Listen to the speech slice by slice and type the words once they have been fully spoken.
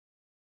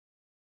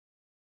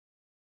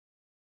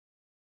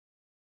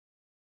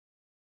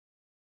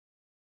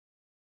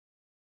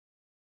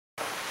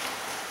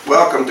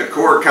Welcome to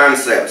Core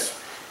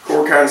Concepts.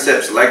 Core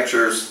Concepts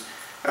lectures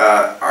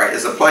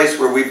is a place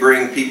where we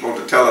bring people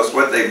to tell us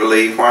what they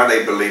believe, why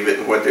they believe it,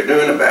 and what they're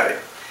doing about it.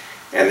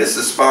 And this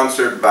is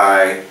sponsored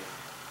by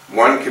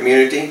one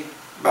community,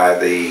 by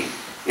the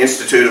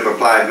Institute of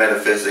Applied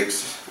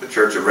Metaphysics, the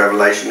Church of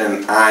Revelation,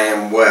 and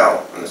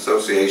I-AM-COR, an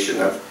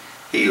association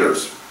of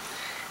healers.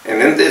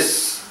 And in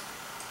this,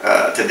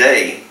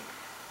 today,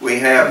 we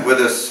have with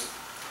us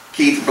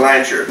Keith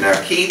Blanchard. Now,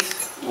 Keith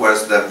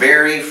was the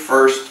very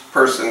first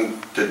person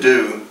to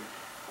do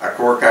a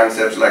Core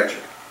Concepts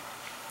lecture.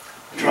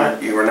 That's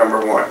right. You were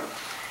number one.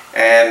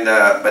 And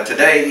but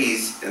today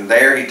he's in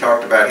there. He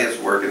talked about his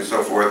work and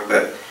so forth.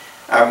 But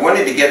I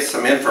wanted to get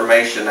some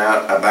information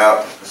out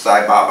about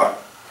Sai Baba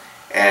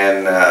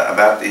and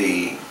about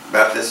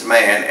this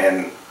man.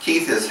 And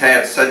Keith has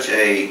had such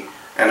an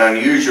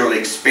unusual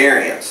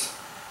experience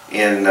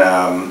in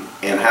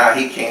how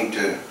he came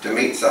to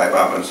meet Sai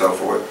Baba and so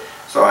forth.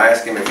 So I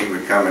asked him if he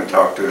would come and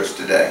talk to us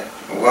today.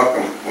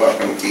 Welcome,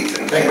 Keith.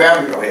 Thank you for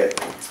having me. Go ahead.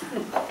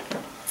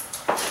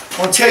 I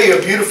want to tell you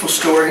a beautiful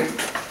story.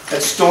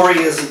 That story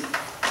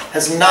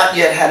has not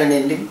yet had an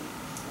ending.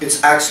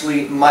 It's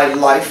actually my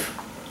life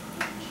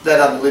that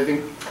I'm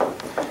living.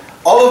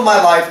 All of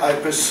my life I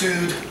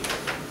pursued,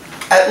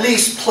 at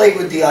least played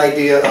with the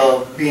idea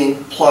of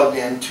being plugged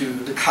into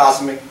the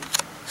cosmic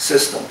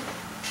system.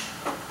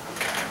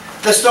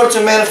 That started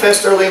to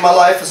manifest early in my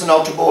life as an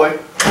altar boy.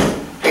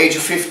 Age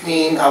of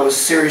 15, I was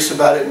serious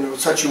about it in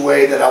such a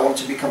way that I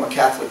wanted to become a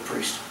Catholic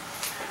priest.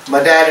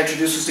 My dad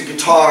introduces the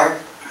guitar.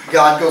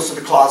 God goes to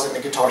the closet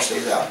and the guitar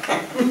stays out.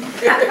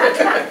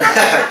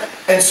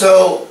 And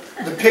so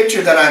the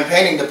picture that I'm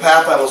painting, the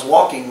path I was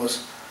walking,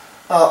 was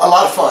a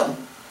lot of fun,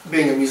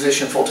 being a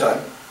musician full-time.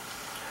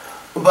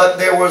 But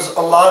there was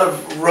a lot of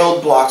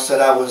roadblocks that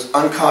I was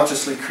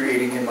unconsciously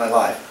creating in my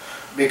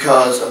life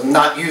because of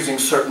not using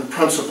certain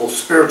principles,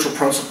 spiritual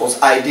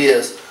principles,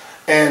 ideas,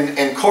 and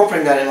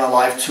incorporating that in my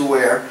life to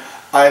where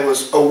I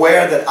was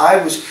aware that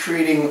I was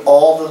creating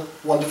all the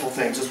wonderful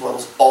things as well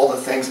as all the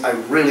things I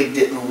really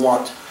didn't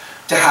want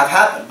to have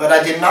happen. But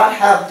I did not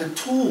have the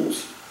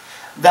tools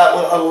that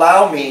would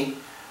allow me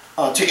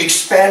to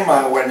expand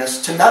my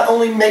awareness, to not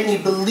only make me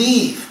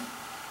believe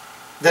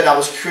that I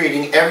was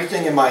creating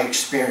everything in my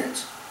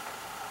experience,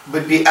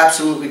 but be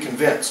absolutely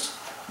convinced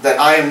that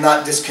I am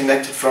not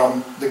disconnected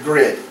from the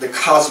grid, the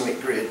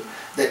cosmic grid,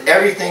 that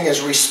everything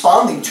is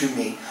responding to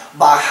me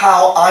by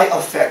how I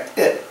affect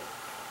it.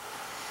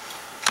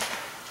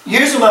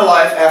 Years of my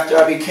life after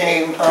I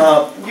became,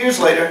 years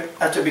later,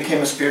 after I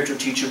became a spiritual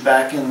teacher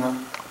back in the,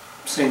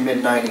 say,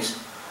 mid-90s,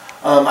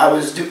 I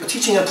was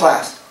teaching a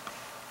class.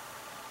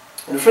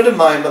 And a friend of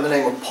mine by the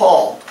name of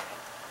Paul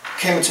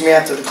came to me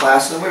after the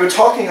class, and we were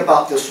talking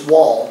about this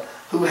wall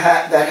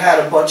that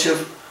had a bunch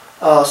of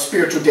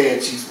spiritual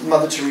deities,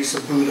 Mother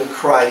Teresa, Buddha,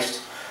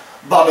 Christ,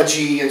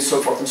 Babaji, and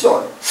so forth and so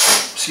on.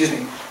 Excuse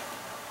me.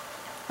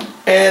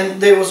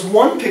 And there was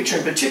one picture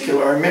in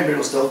particular, I remember it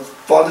was the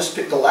farthest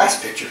the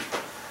last picture.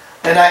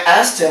 And I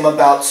asked him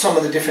about some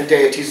of the different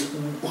deities,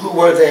 who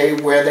were they,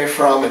 where they're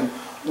from, and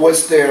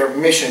what's their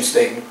mission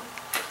statement.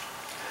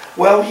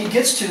 Well, he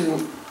gets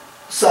to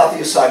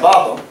Satya Sai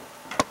Baba,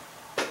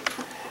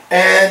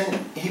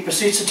 and he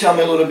proceeds to tell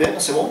me a little bit. I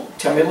said, well,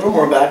 tell me a little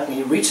more about it. And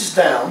he reaches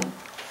down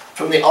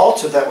from the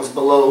altar that was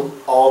below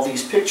all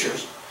these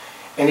pictures,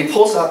 and he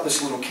pulls out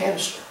this little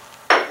canister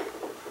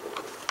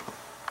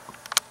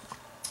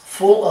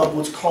full of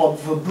what's called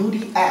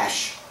vibhuti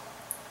ash.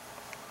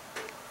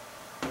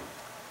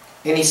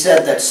 And he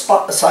said that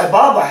Sai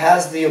Baba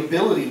has the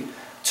ability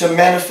to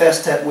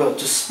manifest at will,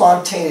 to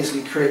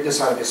spontaneously create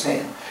this out of his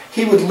hand.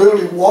 He would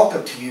literally walk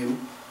up to you,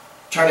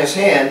 turn his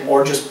hand,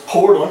 or just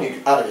pour it on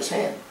you out of his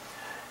hand.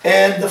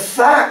 And the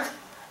fact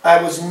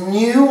I was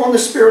new on the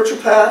spiritual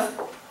path,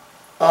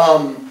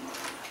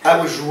 I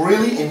was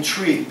really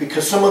intrigued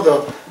because some of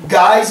the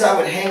guys I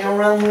would hang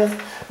around with,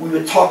 we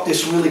would talk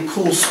this really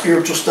cool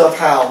spiritual stuff,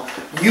 how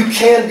you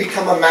can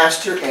become a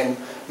master and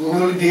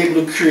literally be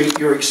able to create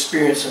your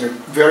experience in a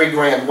very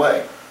grand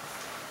way.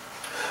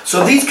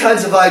 So these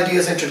kinds of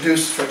ideas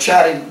introduced for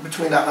chatting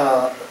between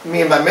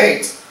me and my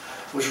mates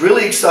was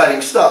really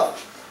exciting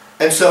stuff.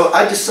 And so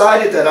I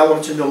decided that I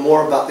wanted to know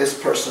more about this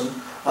person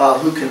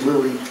who can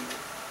literally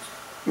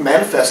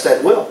manifest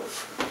at will.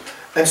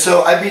 And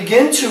so I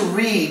began to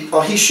read,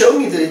 he showed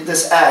me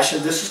this ash,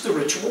 and this is the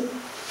ritual.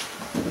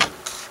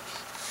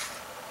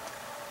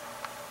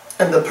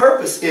 And the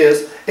purpose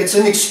is, it's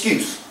an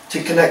excuse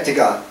to connect to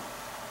God.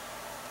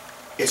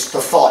 It's the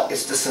thought,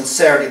 it's the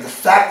sincerity, the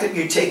fact that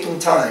you're taking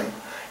time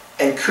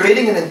and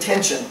creating an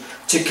intention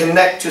to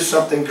connect to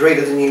something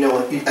greater than you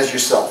know as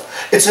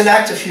yourself. It's an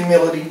act of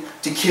humility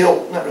to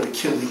kill, not really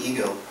kill the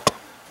ego,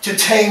 to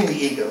tame the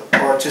ego,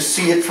 or to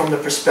see it from the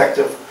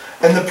perspective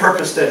and the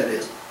purpose that it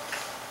is.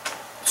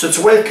 So it's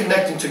a way of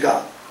connecting to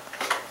God.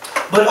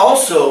 But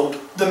also,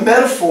 the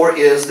metaphor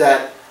is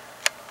that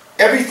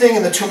everything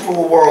in the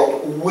temporal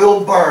world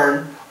will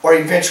burn or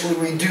eventually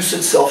reduce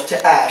itself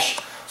to ash.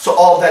 So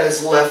all that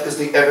is left is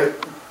the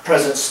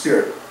ever-present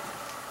spirit.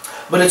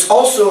 But it's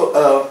also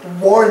a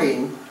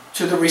warning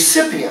to the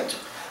recipient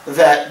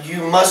that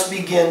you must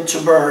begin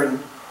to burn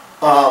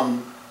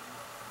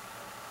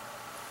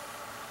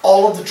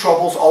all of the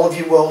troubles, all of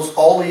your woes,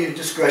 all of your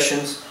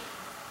discretions,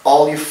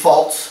 all your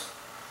faults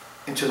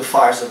into the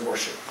fires of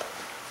worship.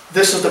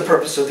 This is the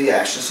purpose of the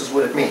ash. This is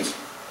what it means.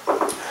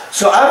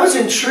 So I was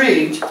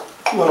intrigued.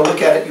 If you want to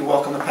look at it, you're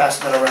welcome to pass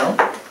that around.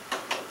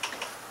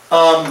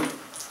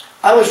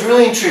 I was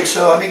really intrigued.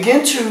 So I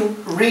began to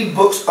read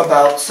books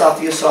about Sai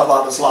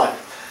Baba's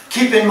life.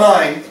 Keep in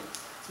mind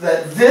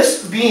that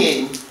this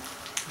being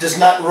does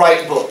not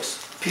write books.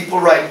 People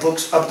write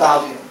books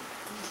about him.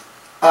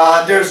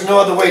 There's no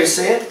other way to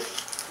say it.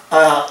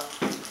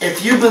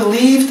 If you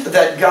believed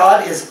that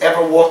God has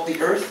ever walked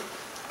the earth,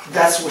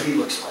 that's what he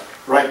looks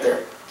like, right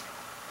there.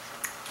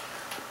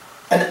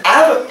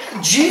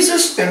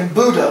 Jesus and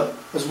Buddha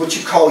is what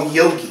you call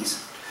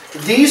yogis.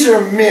 These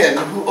are men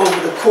who,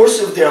 over the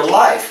course of their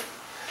life,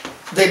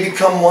 they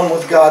become one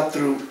with God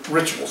through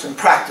rituals and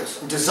practice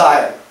and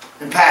desire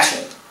and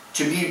passion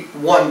to be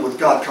one with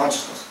God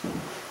consciousness.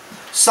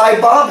 Sai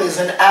Baba is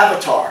an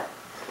avatar.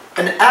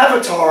 An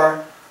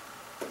avatar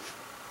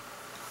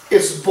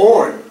is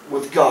born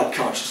with God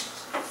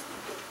consciousness.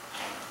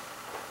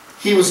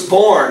 He was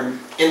born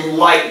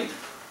enlightened.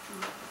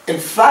 In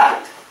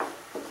fact,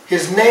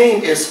 his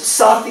name is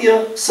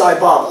Satya Sai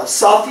Baba.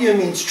 Satya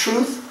means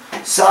truth.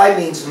 Sai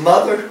means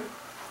mother.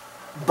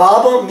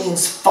 Baba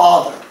means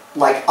father.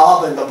 Like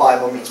Abba in the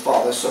Bible means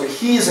father. So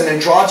he's an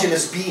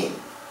androgynous being,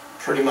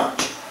 pretty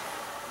much.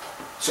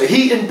 So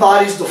he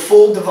embodies the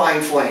full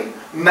divine flame,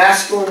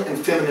 masculine and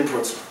feminine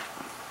principle.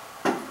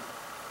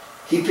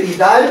 He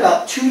died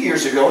about 2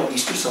 years ago on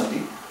Easter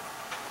Sunday.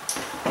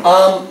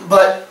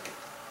 But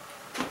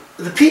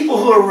the people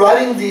who are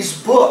writing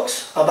these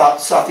books about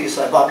Sai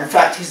Baba, in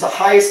fact, he's the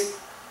highest,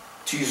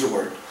 to use a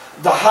word,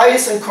 the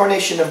highest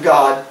incarnation of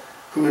God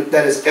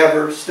that has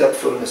ever stepped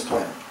foot on this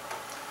planet.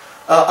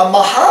 A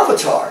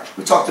Mahavatar,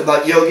 we talked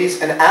about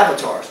yogis and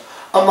avatars.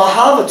 A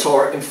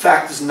Mahavatar, in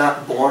fact, is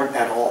not born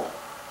at all.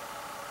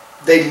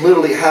 They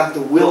literally have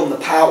the will and the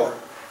power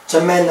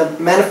to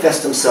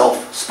manifest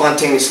themselves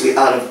spontaneously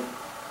out of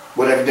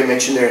whatever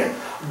dimension they're in.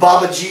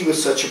 Babaji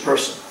was such a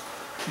person.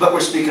 But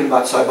we're speaking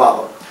about Sai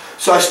Baba.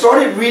 So I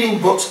started reading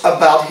books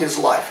about his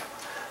life.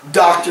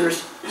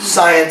 Doctors,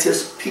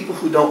 scientists, people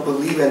who don't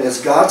believe in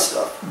this God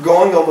stuff,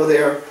 going over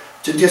there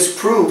to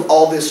disprove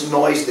all this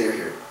noise they're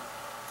hearing.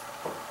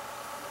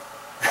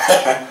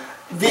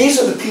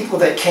 These are the people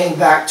that came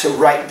back to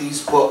write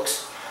these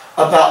books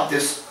about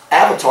this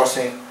avatar,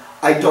 saying,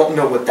 I don't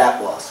know what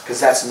that was, because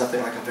that's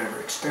nothing like I've ever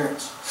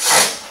experienced.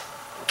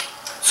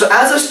 So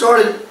as I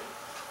started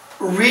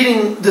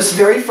reading this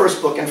very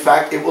first book, in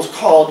fact, it was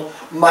called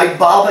My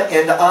Baba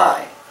and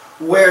I,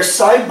 where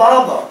Sai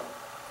Baba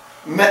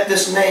met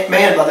this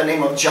man by the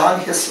name of John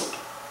Hislop.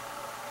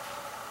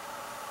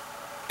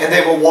 And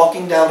they were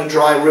walking down a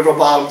dry river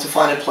bottom to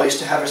find a place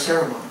to have a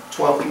ceremony,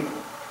 12 people.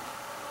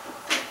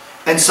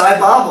 And Sai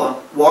Baba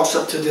walks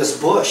up to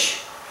this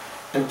bush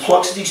and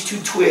plucks these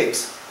 2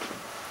 twigs.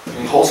 And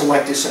he holds them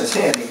like this in his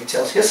hand, and he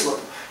tells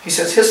Hislop. He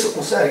says, Hislop,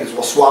 what's that? He goes,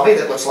 well, Swami,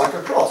 that looks like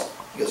a cross.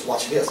 He goes,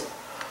 watch this.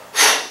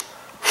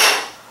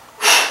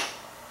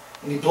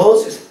 And he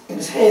blows in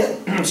his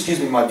hand, excuse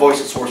me, my voice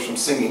is hoarse from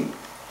singing.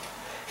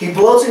 He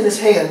blows in his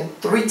hand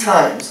 3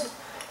 times,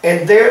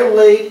 and there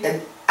lay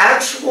an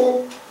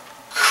actual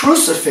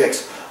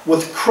crucifix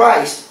with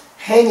Christ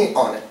hanging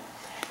on it.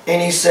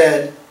 And he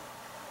said,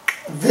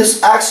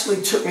 this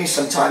actually took me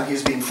some time. He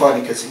was being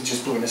funny because he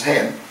just blew in his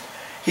hand.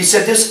 He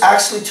said, this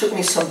actually took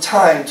me some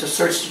time to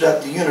search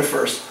throughout the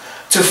universe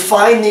to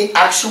find the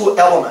actual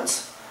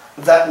elements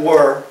that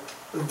were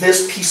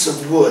this piece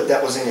of wood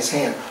that was in his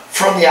hand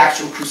from the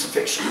actual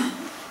crucifixion.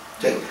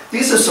 Okay.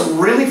 These are some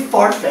really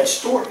far-fetched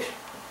stories.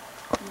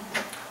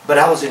 But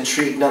I was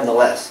intrigued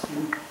nonetheless.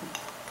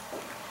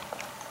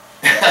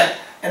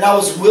 And I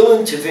was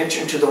willing to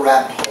venture into the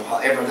rabbit hole,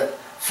 however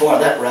far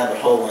that rabbit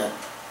hole went.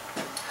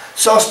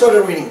 So I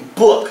started reading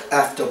book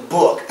after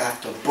book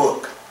after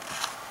book.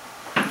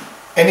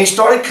 And he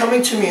started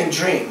coming to me in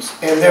dreams.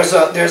 And there's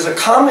a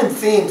common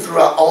theme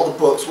throughout all the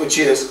books, which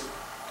is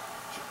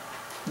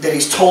that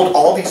he's told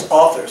all these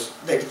authors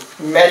that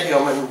met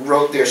him and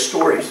wrote their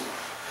stories,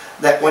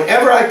 that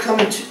whenever I come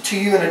to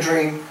you in a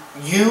dream,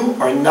 you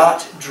are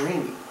not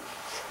dreaming.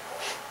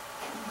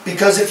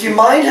 Because if your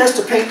mind has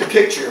to paint the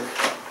picture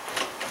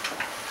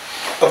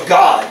of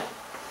God,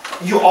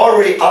 you're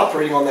already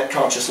operating on that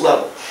conscious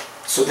level.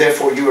 So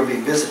therefore you are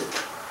being visited.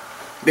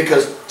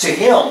 Because to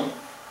him,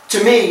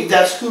 to me,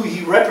 that's who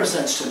he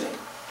represents to me.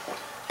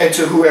 And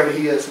to whoever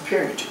he is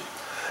appearing to.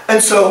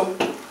 And so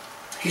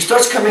he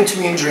starts coming to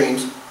me in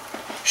dreams,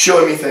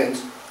 showing me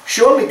things,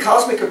 showing me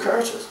cosmic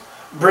occurrences,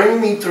 bringing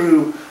me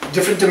through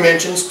different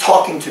dimensions,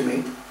 talking to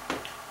me.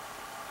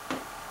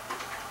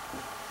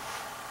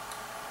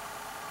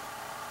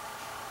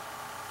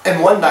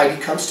 And one night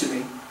he comes to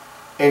me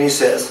and he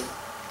says,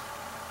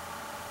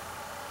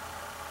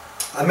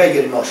 I may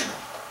get emotional.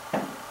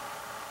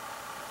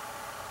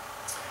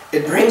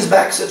 It brings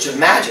back such a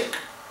magic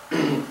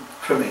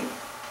for me.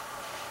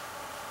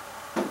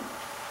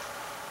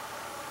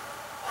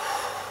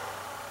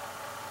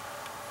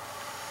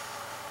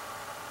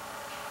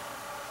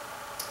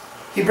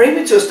 bring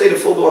me to a state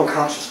of full-blown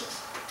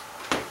consciousness.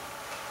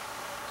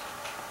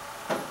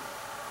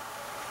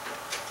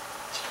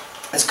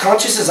 As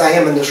conscious as I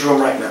am in this room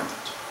right now.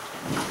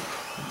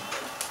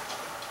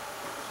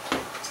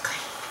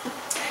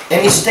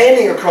 And he's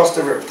standing across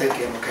the river. Thank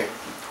you, I'm okay.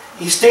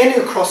 He's standing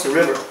across the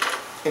river,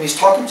 and he's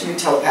talking to me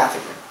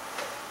telepathically.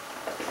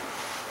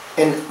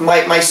 And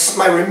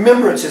my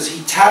remembrance is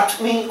he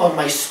tapped me on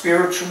my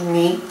spiritual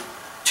knee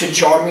to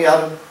jar me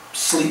out of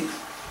sleep,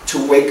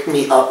 to wake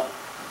me up.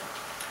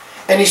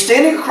 And he's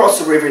standing across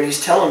the river and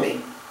he's telling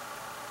me,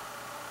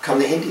 come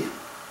to India.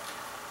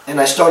 And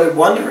I started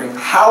wondering,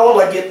 how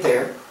will I get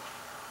there?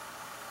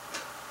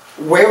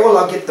 Where will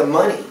I get the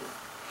money?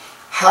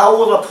 How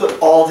will I put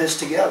all this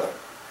together?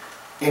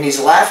 And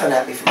he's laughing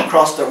at me from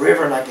across the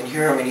river, and I can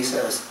hear him, and he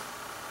says,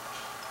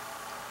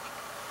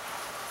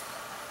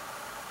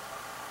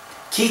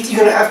 Keith,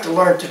 you're going to have to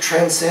learn to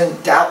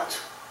transcend doubt.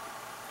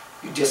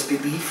 You just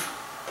believe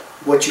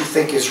what you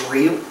think is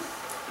real,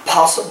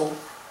 possible,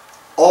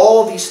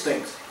 all these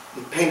things.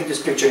 He painted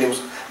this picture, and it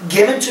was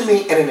given to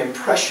me in an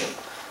impression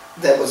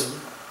that was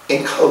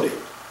encoded.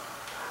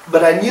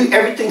 But I knew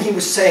everything he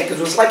was saying, because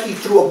it was like he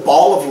threw a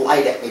ball of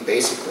light at me,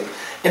 basically,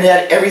 and it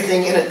had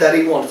everything in it that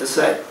he wanted to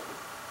say.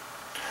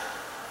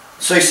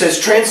 So he says,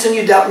 transcend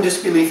your doubt and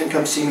disbelief and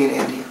come see me in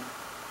India.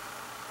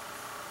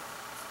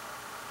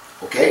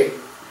 Okay.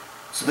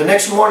 So the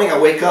next morning I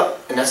wake up,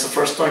 and that's the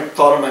first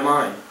thought on my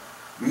mind.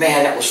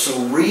 Man, that was so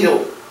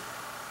real.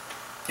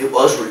 It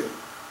was real.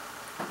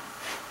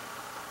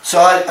 So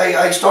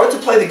I started to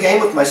play the game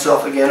with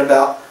myself again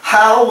about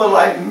how will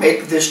I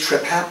make this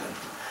trip happen?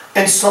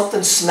 And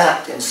something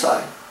snapped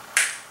inside.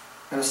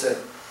 And I said,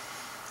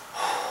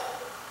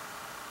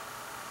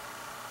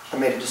 I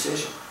made a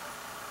decision.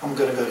 I'm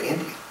going to go to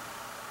India.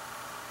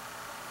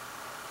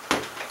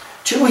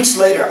 2 weeks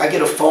later, I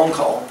get a phone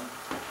call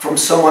from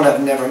someone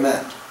I've never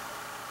met.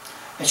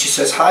 And she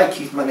says, hi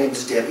Keith, my name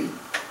is Debbie.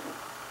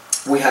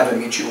 We have a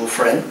mutual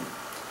friend.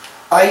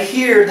 I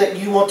hear that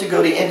you want to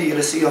go to India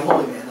to see a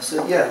holy man. I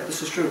said, yeah,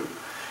 this is true.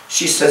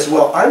 She says,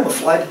 well, I'm a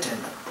flight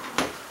attendant.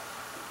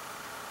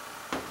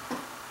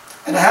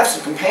 And I have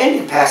some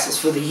companion passes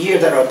for the year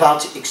that are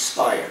about to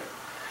expire.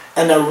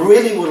 And I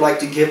really would like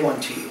to give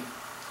one to you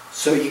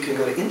so you can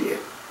go to India.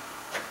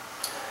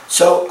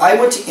 So I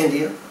went to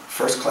India,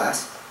 first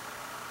class,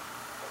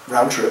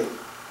 round trip,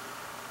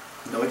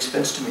 no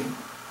expense to me,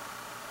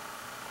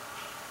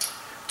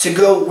 to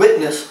go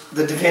witness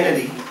the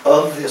divinity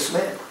of this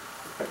man.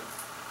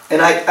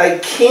 And I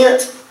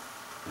can't,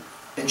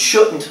 and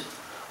shouldn't,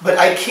 but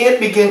I can't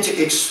begin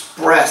to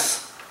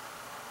express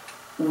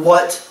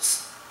what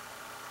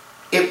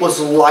it was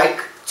like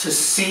to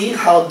see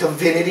how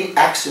divinity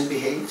acts and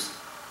behaves.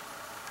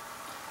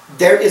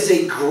 There is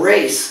a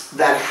grace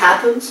that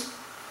happens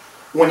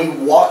when he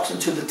walks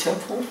into the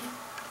temple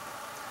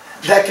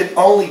that can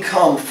only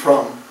come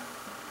from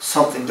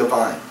something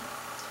divine.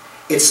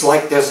 It's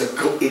like there's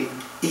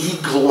he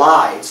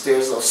glides,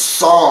 there's a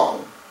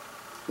song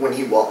when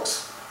he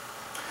walks.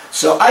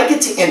 So I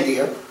get to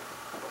India,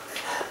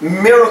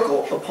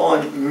 miracle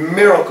upon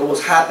miracle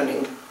was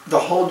happening the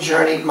whole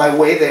journey, my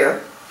way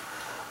there.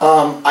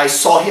 I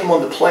saw him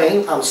on the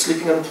plane. I was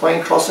sleeping on the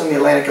plane crossing the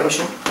Atlantic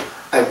Ocean.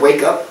 I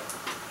wake up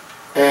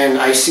and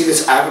I see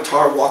this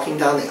avatar walking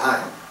down the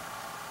aisle.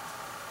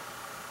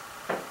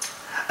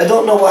 I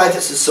don't know why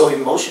this is so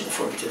emotional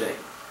for me today.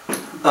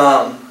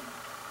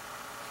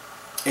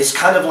 It's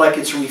kind of like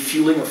it's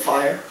refueling a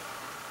fire.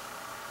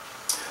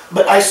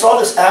 But I saw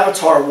this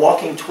avatar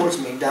walking towards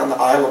me down the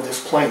aisle of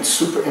this plane,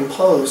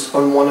 superimposed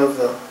on one of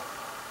the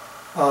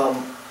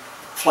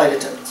flight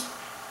attendants.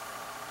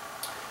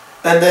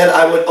 And then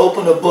I would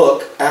open a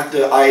book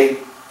after I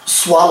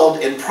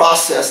swallowed and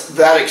processed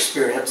that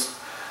experience,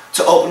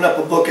 to open up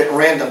a book at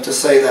random to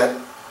say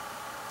that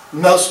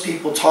most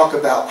people talk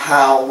about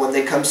how when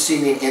they come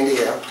see me in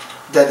India,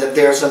 that if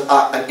there's an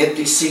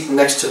empty seat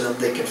next to them,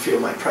 they can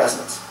feel my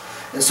presence.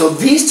 And so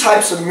these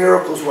types of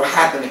miracles were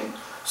happening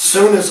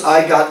soon as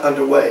I got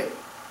underway.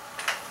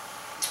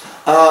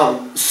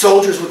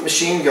 Soldiers with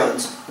machine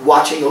guns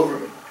watching over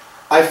me.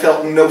 I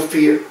felt no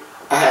fear.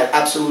 I had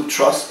absolute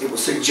trust. It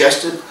was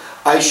suggested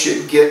I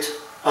should get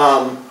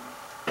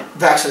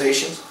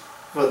vaccinations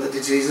for the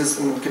diseases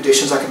and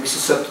conditions I can be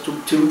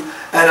susceptible to.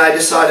 And I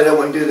decided I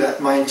wouldn't do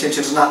that. My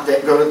intention is not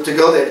to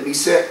go there to be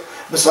sick.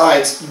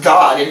 Besides,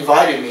 God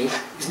invited me.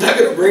 He's not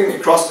going to bring me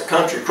across the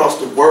country, across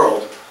the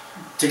world,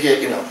 to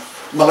get,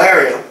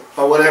 malaria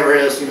or whatever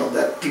it is,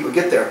 that people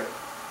get there.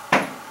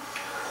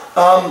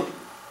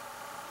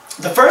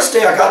 The first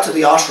day I got to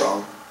the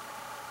ashram,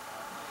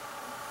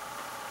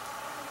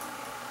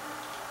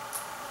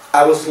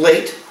 I was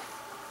late,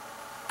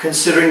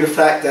 considering the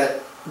fact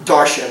that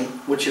darshan,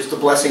 which is the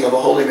blessing of a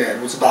holy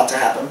man, was about to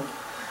happen,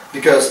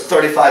 because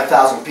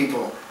 35,000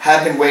 people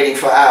had been waiting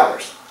for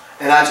hours.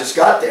 And I just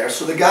got there.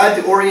 So the guy at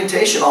the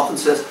orientation often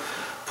says,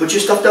 put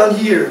your stuff down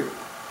here.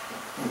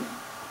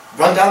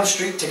 Run down the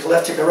street, take a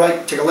left, take a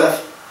right, take a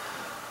left.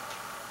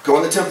 Go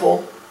in the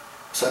temple.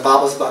 Sai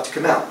Baba's about to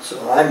come out.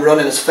 So I'm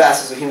running as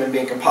fast as a human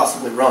being can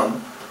possibly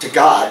run, to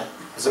God,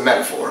 as a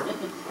metaphor.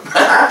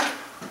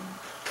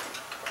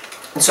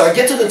 And so I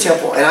get to the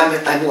temple, and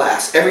I'm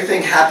last.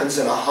 Everything happens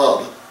in a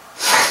hub.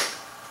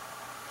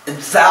 And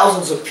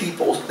thousands of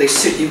people, they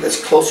sit you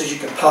as close as you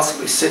can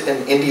possibly sit in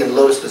an Indian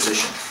lotus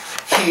position.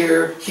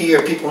 Here,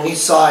 people on each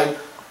side,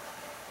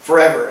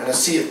 forever, in a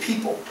sea of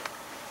people.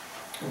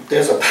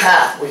 There's a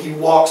path where he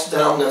walks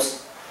down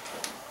this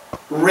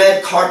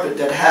red carpet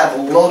that have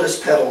lotus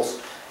petals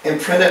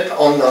imprinted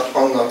on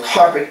the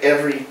carpet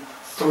every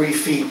 3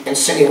 feet,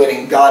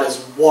 insinuating God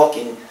is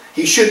walking.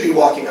 He should be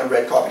walking on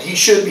red carpet. He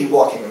should be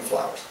walking on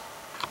flowers.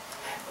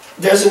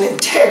 There's an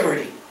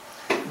integrity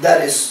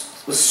that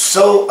was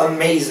so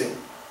amazing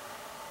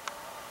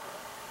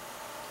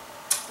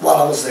while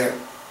I was there.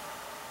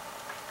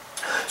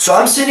 So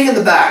I'm sitting in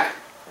the back,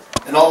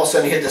 and all of a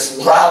sudden you hear this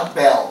loud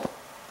bell.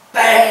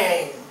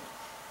 Bang!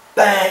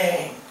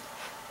 Bang!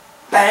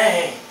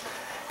 Bang!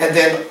 And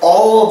then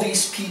all of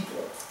these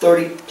people,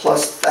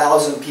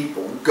 30,000+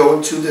 people, go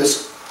into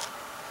this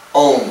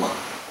Om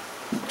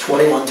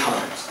 21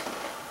 times.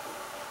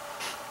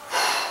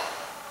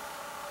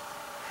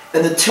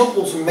 And the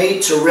temple's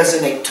made to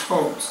resonate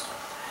tones.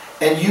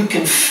 And you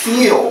can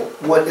feel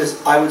what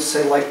is, I would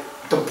say, like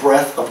the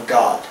breath of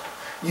God.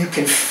 You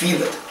can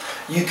feel it.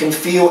 You can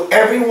feel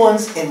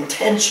everyone's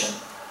intention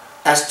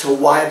as to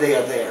why they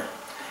are there.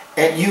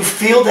 And you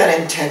feel that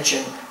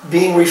intention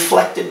being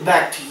reflected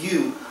back to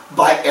you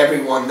by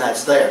everyone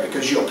that's there,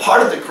 because you're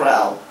part of the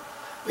crowd,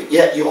 but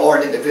yet you are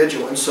an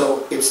individual. And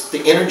so it's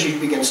the energy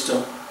begins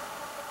to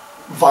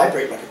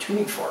vibrate like a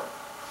tuning fork.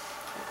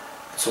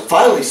 So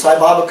finally, Sai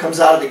Baba comes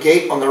out of the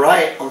gate on the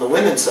right, on the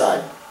women's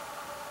side.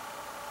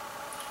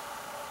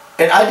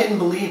 And I didn't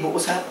believe what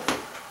was happening.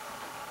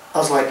 I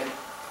was like,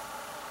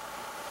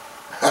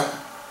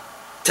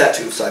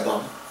 tattoo of Sai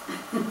Baba.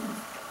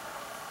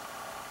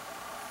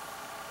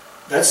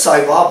 That's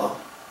Sai Baba.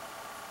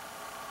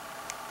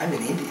 I'm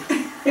in India.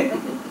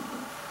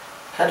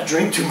 Had a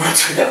drink 2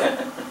 months ago.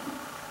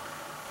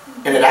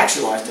 And it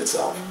actualized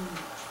itself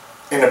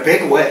in a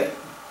big way.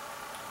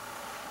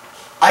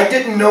 I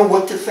didn't know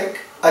what to think.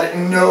 I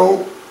didn't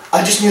know.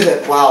 I just knew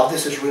that, wow,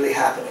 this is really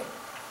happening.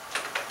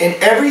 And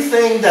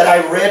everything that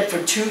I read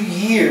for 2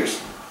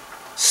 years,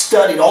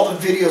 studied, all the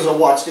videos I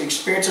watched, the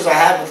experiences I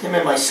had with him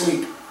in my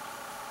sleep,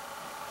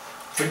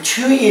 for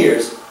 2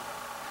 years,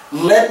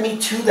 led me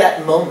to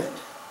that moment.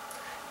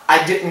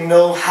 I didn't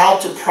know how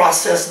to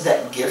process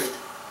that gift,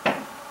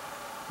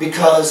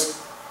 because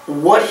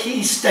what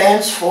he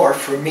stands for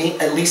me,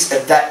 at least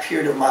at that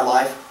period of my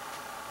life,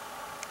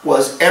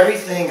 was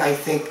everything I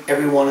think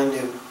everyone in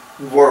the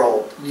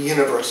world, the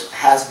universe,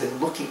 has been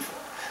looking for.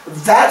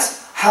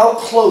 That's how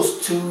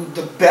close to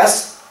the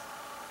best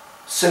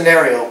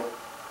scenario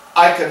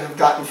I could have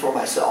gotten for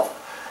myself.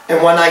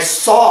 And when I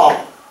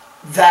saw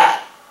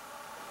that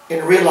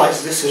and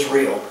realized this is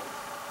real,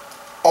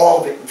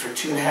 all of it for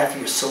 2.5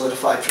 years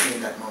solidified for me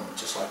in that moment,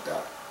 just like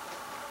that.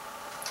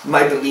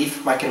 My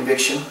belief, my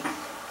conviction,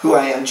 who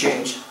I am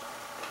changed.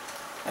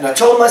 And I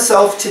told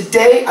myself,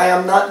 today I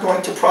am not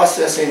going to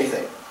process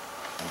anything.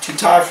 I'm too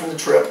tired from the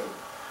trip.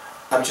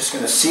 I'm just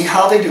going to see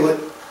how they do it,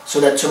 so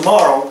that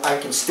tomorrow I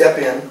can step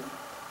in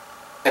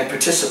and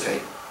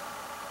participate.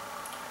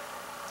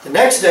 The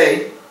next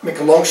day, make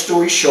a long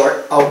story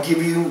short, I'll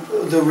give you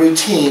the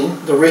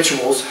routine, the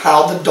rituals,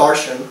 how the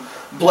darshan,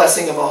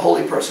 blessing of a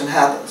holy person,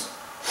 happens.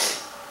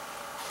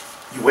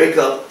 You wake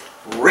up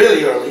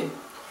really early,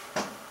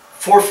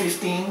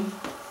 4:15,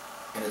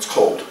 and it's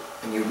cold.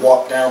 And you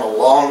walk down a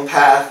long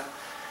path,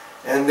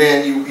 and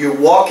then you're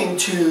walking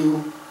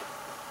to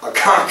a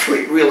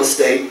concrete real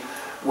estate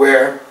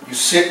where you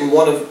sit in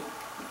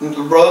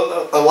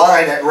a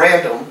line at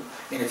random,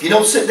 and if you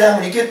don't sit down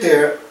when you get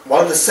there,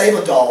 one of the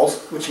seva dolls,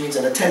 which means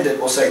an attendant,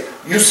 will say,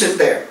 you sit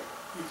there.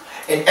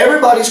 And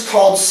everybody's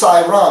called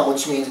Sai Ram,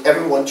 which means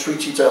everyone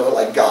treats each other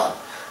like God.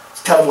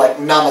 It's kind of like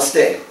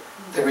namaste.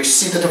 They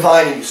receive the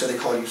divine in you, so they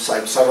call you Sai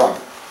Ram.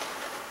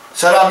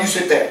 Sai Ram, you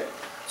sit there.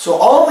 So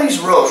all these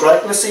rows,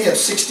 right? Let's say you have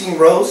 16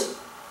 rows.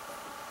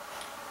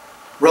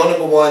 Row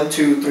number 1,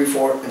 2, 3,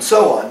 4, and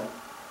so on.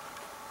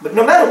 But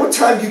no matter what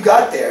time you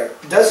got there,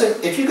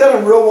 if you got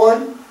in row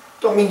 1,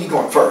 don't mean you're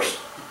going first.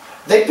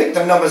 They pick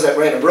the numbers at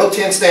random. Row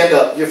 10, stand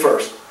up, you're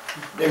first.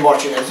 They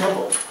march in the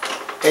temple.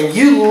 And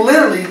you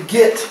literally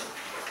get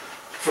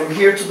from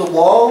here to the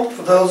wall,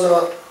 for those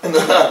in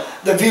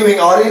the viewing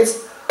audience,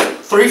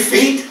 3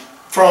 feet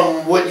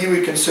from what you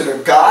would consider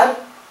God.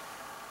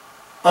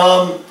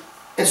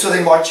 And so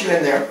they march you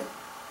in there.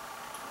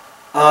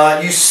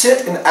 You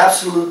sit in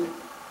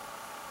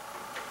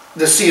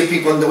the sea of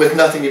people with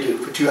nothing to do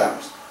for 2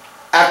 hours.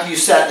 After you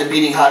sat in the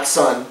beating hot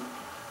sun,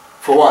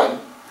 for one.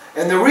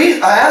 And the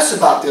reason I asked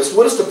about this,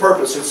 what is the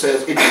purpose? It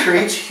says it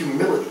creates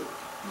humility.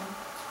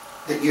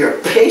 That you're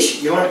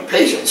patient, you learn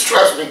patience,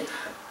 trust me.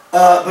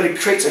 But it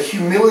creates a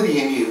humility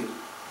in you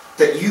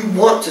that you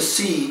want to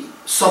see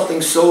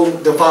something so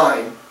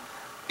divine.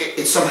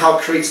 It somehow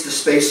creates the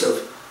space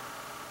of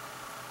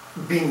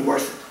being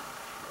worth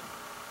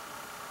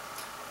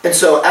it. And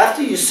so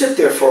after you sit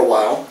there for a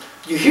while,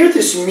 you hear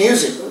this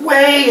music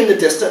way in the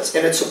distance,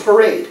 and it's a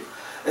parade.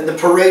 And the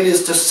parade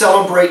is to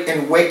celebrate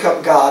and wake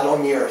up God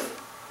on the earth.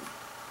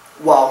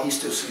 while he's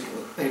still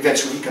sleeping. And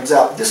eventually he comes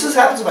out. This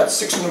happens about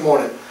 6 in the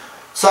morning.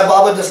 Sai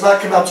Baba does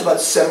not come out till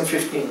about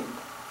 7:15.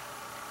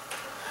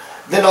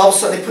 Then all of a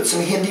sudden they put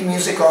some Hindi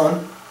music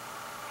on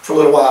for a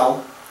little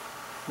while.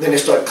 Then they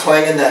start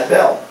clanging that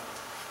bell.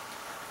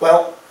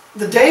 Well,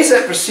 the days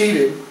that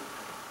preceded,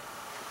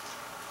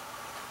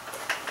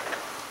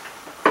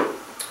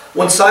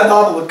 when Sai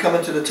Baba would come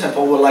into the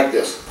temple, were like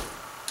this.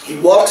 He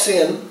walks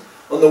in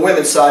on the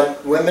women's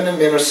side. Women and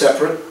men are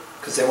separate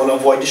because they want to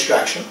avoid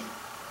distraction.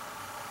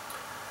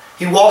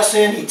 He walks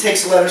in, he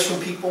takes letters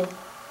from people,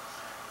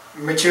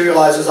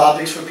 materializes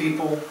objects for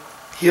people,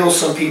 heals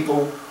some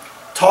people,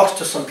 talks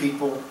to some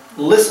people,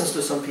 listens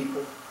to some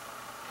people.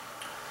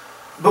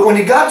 But when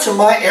he got to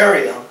my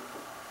area,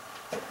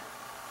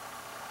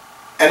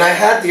 and I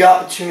had the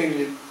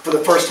opportunity for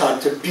the first time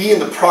to be in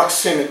the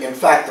proximity, in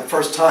fact the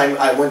first time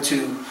I went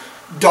to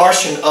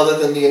darshan other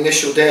than the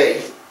initial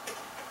day,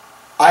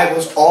 I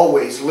was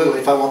always, literally,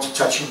 if I want to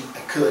touch him, I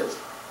could.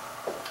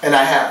 And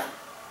I have.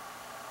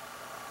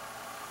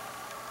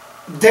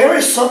 There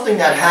is something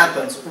that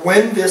happens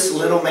when this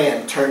little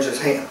man turns his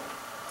hand.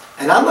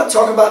 And I'm not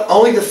talking about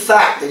only the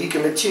fact that he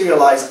can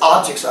materialize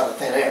objects out of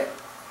thin air.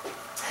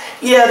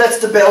 Yeah, that's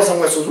the bells and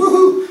whistles.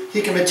 Woohoo!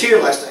 He can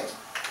materialize things.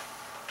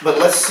 But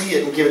let's see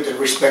it and give it the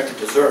respect it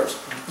deserves.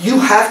 You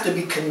have to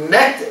be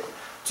connected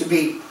to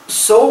be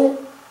so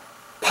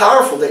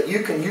powerful that you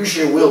can use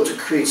your will to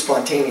create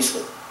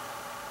spontaneously.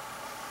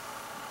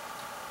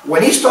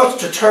 When he starts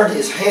to turn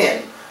his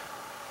hand,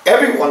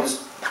 everyone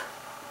is,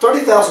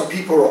 30,000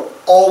 people are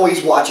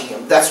always watching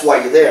him. That's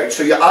why you're there.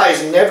 So your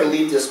eyes never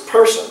leave this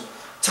person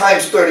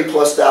times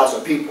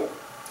 30,000+ people.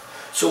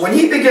 So when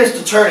he begins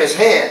to turn his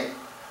hand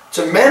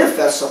to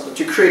manifest something,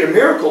 to create a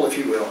miracle, if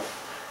you will,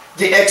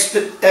 the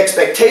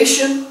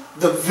expectation,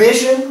 the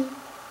vision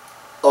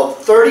of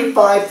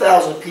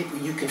 35,000 people,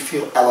 you can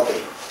feel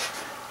elevated.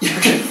 You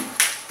can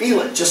feel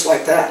it just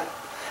like that.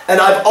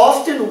 And I've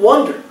often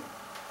wondered,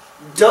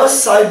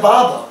 does Sai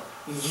Baba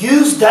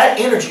use that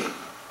energy,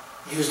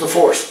 use the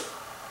force?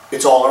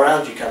 It's all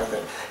around you kind of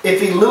thing.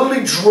 If he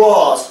literally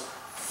draws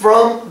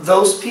from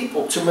those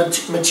people to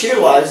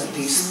materialize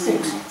these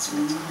things.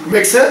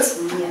 Makes sense?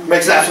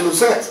 Makes absolute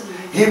sense.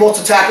 He wants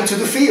to tap into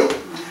the field.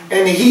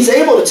 And he's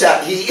able to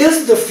tap. He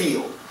is the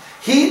field.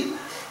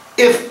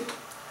 If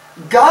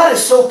God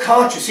is so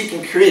conscious he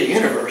can create a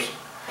universe,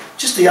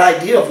 just the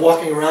idea of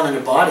walking around in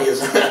a body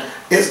is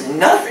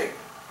nothing.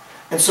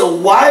 And so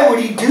why would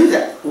he do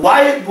that?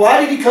 Why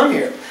did he come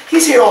here?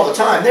 He's here all the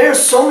time. There are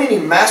so many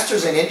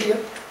masters in India.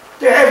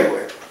 They're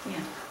everywhere. Yeah.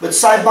 But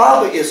Sai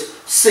Baba is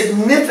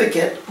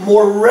significant,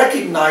 more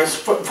recognized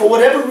for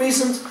whatever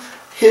reasons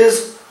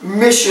his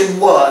mission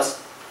was.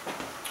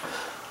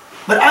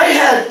 But I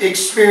had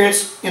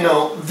experienced,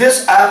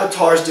 this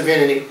avatar's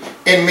divinity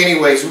in many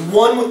ways.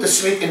 One with the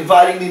sleep,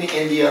 inviting me to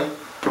India.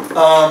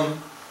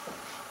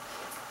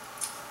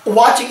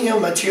 Watching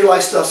him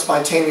materialize stuff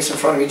spontaneous in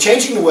front of me,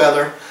 changing the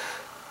weather,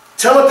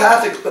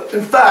 telepathic.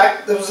 In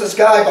fact, there was this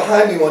guy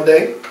behind me one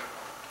day.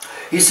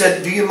 He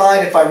said, do you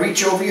mind if I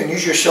reach over you and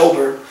use your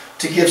shoulder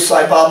to give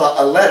Sai Baba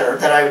a letter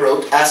that I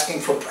wrote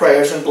asking for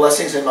prayers and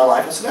blessings in my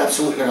life? I said,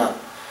 absolutely not.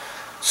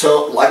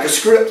 So, like a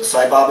script,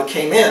 Sai Baba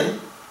came in.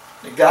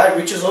 The guy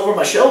reaches over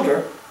my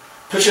shoulder,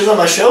 pushes on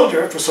my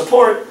shoulder for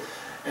support,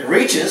 and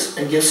reaches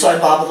and gives Sai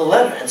Baba the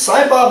letter. And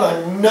Sai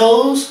Baba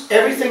knows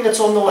everything that's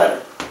on the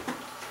letter.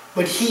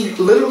 But he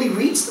literally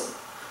reads them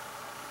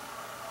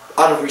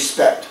out of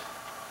respect.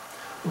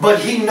 But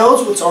he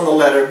knows what's on the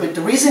letter. But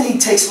the reason he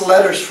takes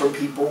letters from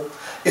people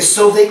is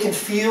so they can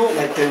feel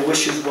like their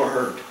wishes were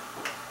heard.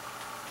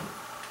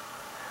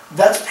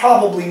 That's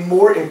probably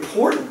more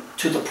important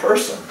to the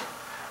person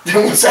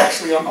than what's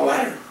actually on the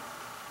letter.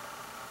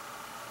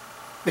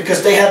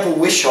 Because they have a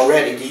wish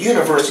already. The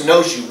universe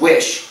knows you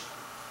wish.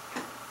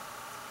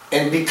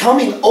 And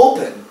becoming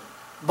open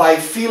by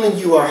feeling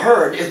you are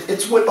heard,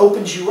 it's what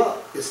opens you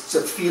up. It's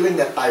a feeling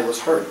that I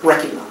was heard,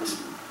 recognized.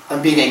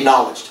 I'm being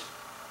acknowledged.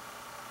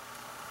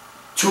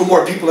 2 or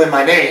more people in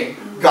my name,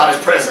 God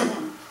is present.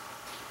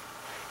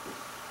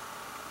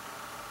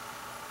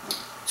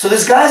 So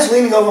this guy's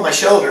leaning over my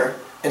shoulder,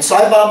 and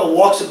Sai Baba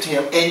walks up to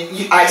him,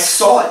 and I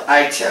saw it.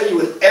 I tell you,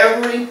 with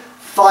every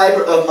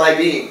fiber of my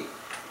being.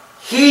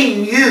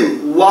 He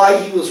knew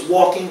why he was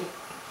walking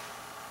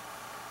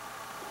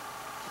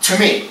to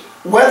me.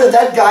 Whether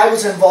that guy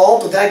was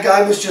involved or that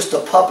guy was just a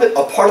puppet,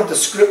 a part of the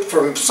script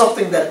for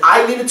something that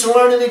I needed to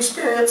learn and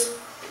experience,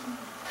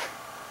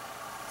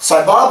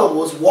 Sai Baba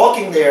was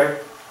walking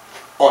there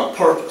on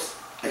purpose.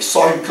 I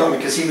saw him coming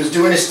because he was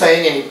doing his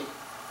thing,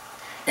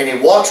 and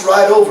he walks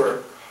right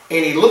over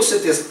and he looks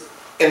at this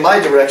in my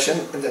direction,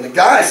 and then the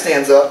guy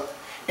stands up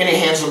and he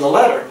hands him the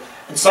letter.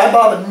 And Sai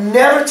Baba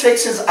never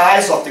takes his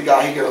eyes off the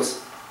guy. He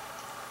goes,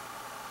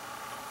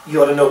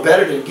 you ought to know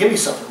better than to give me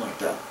something like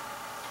that.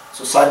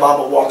 So Sai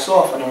Baba walks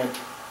off, and I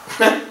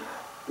went,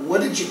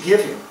 what did you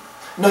give him?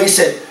 No, he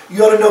said,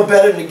 you ought to know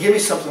better than to give me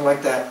something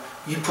like that.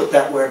 You put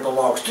that where it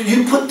belongs.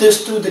 You put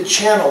this through the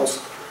channels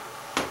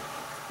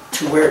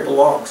to where it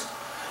belongs.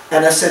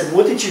 And I said,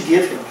 what did you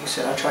give him? He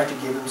said, I tried to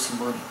give him some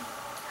money.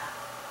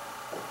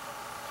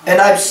 And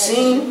I've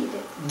seen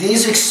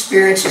these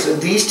experiences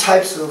and these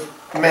types of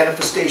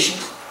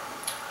manifestations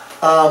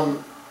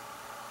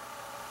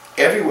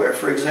everywhere.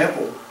 For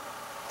example,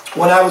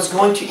 when I was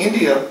going to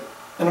India,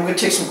 and I'm going to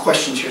take some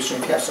questions here so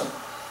if you have some.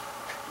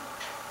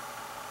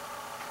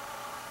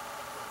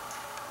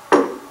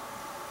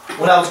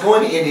 When I was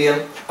going to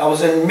India, I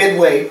was in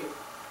midway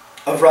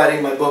of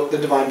writing my book, The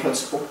Divine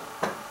Principle.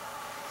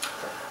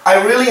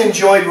 I really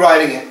enjoyed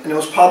writing it, and it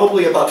was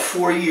probably about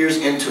 4 years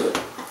into it.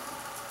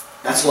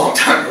 That's a long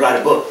time to write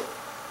a book.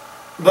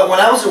 But when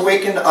I was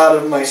awakened out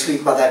of my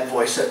sleep by that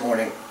voice that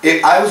morning,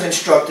 I was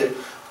instructed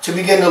to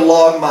begin to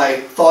log my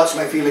thoughts,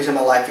 my feelings, and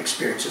my life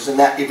experiences, and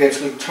that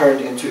eventually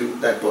turned into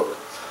that book.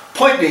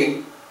 Point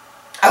being,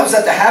 I was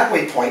at the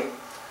halfway point,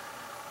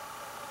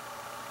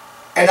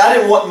 and I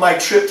didn't want my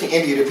trip to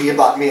India to be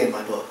about me and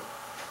my book.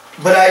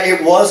 But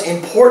it was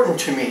important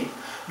to me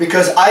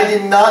because I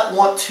did not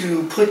want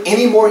to put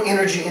any more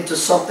energy into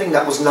something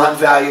that was not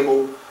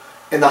valuable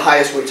in the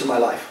highest way to my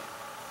life.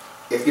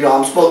 If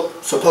I'm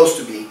supposed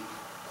to be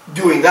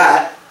doing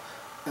that,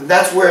 and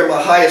that's where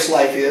my highest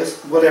life is,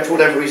 for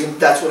whatever reason,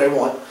 that's what I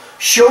want.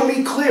 Show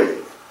me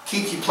clearly.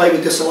 Keith, you played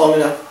with this long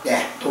enough?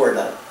 Yeah, don't worry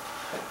about it.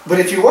 But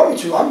if you want me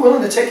to, I'm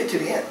willing to take it to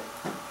the end.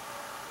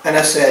 And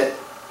I said,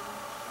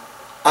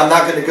 I'm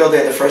not going to go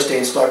there the first day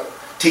and start,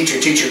 teacher,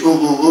 teacher, ooh,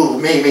 ooh, ooh,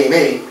 me, me,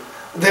 me.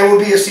 There will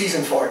be a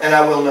season for it, and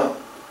I will know.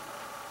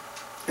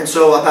 And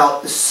so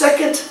about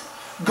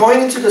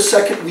going into the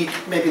second week,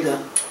 maybe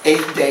the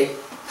 8th day,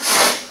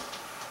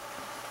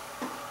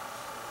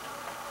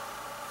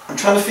 I'm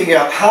trying to figure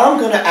out how I'm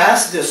going to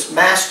ask this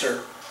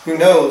master who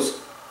knows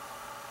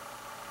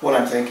what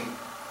I'm thinking.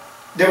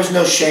 There was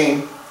no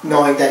shame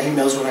knowing that he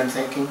knows what I'm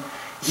thinking.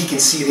 He can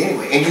see it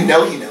anyway, and you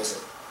know he knows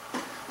it.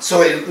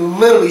 So it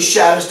literally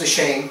shatters the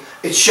shame.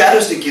 It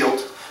shatters the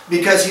guilt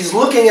because he's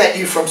looking at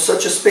you from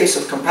such a space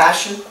of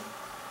compassion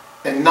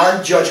and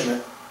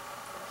non-judgment.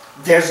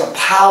 There's a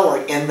power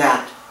in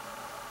that.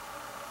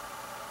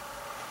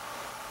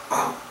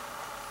 Wow.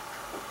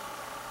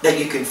 That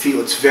you can feel.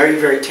 It's very,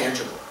 very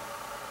tangible.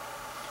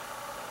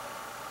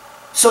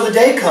 So the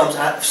day comes,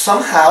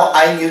 somehow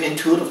I knew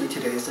intuitively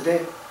today is the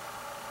day.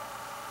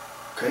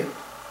 Okay?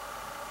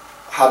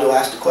 How do I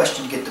ask the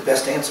question to get the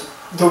best answer?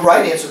 The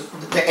right answer,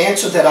 the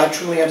answer that I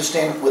truly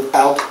understand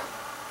without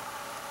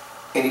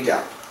any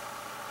doubt.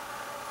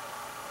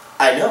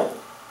 I know.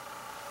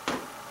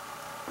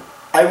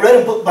 I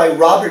read a book by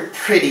Robert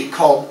Pretty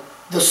called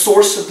The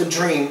Source of the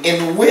Dream,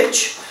 in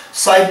which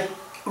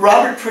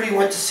Robert Pretty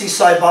went to see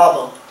Sai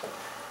Baba.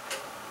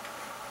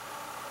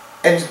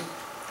 And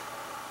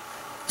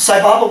Sai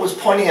Baba was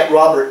pointing at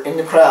Robert in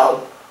the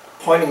crowd,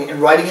 pointing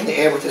and writing in the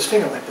air with his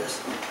finger like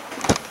this.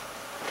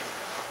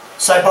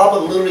 Sai Baba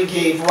literally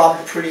gave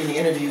Robert Pretty an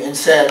interview and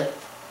said,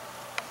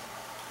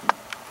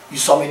 "You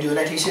saw me doing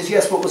that?" He says,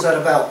 "Yes, what was that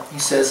about?" He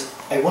says,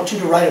 "I want you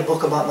to write a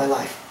book about my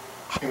life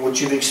and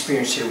what you've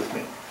experienced here with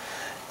me."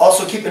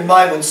 Also keep in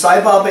mind, when Sai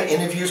Baba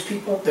interviews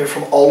people, they're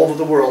from all over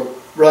the world.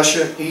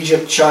 Russia,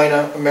 Egypt,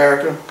 China,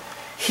 America.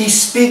 He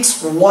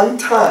speaks one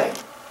time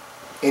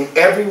and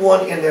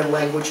everyone in their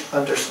language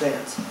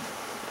understands.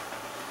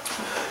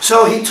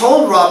 So he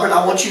told Robert,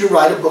 "I want you to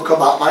write a book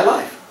about my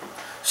life."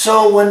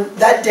 So when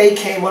that day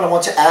came when I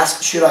want to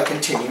ask, should I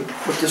continue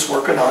with this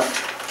work or not,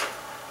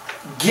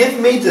 give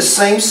me the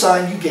same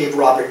sign you gave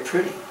Robert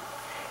Pretty.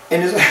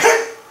 And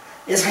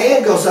his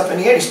hand goes up in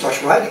the air and he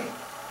starts writing.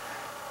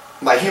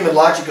 My human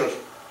logic goes,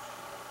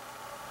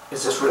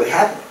 is this really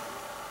happening?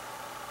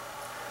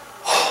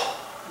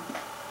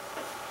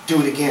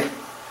 Do it again.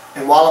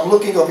 And while I'm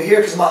looking over here,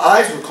 because my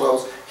eyes were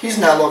closed, he's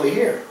now over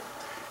here.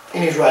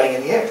 And he's writing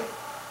in the air.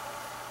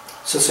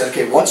 So I said,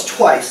 okay, once,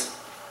 twice,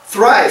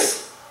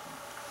 thrice.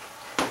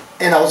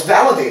 And I was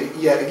validated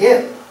yet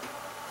again.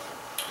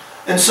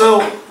 And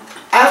so,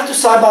 after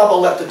Sai Baba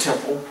left the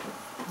temple,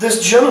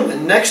 this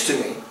gentleman next to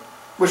me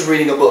was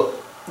reading a book.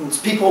 And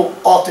people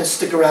often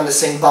stick around to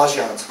sing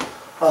bhajans,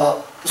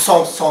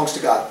 songs to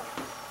God.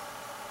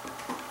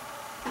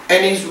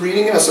 And he's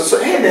reading it. I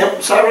said, "Hey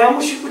man, Sai Ram,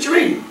 what you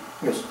reading?"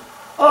 He goes,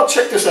 "Oh,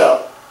 check this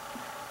out."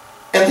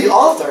 And the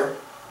author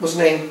was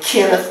named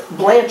Keith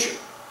Blanchard.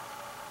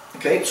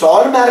 Okay, so I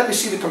automatically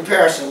see the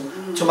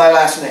comparison to my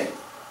last name.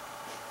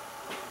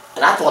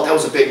 And I thought that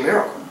was a big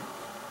miracle.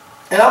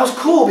 And I was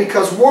cool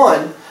because,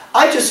 one,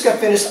 I just got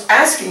finished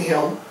asking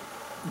him,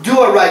 do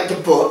I write the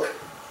book?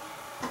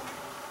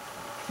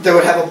 They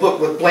would have a book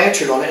with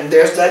Blanchard on it, and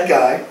there's that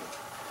guy.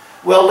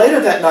 Well,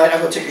 later that night,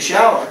 I go take a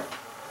shower,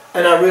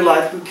 and I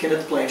realized who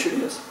Kenneth Blanchard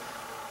is.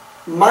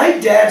 My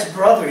dad's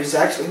brother is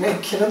actually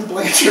named Kenneth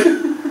Blanchard,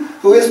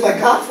 who is my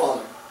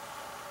godfather.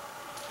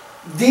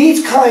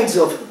 These kinds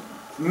of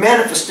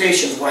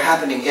manifestations were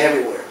happening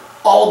everywhere,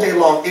 all day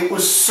long. It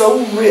was so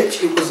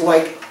rich. It was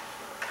like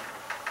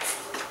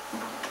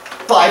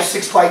 5,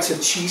 6 bites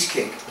of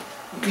cheesecake.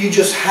 You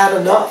just had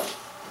enough.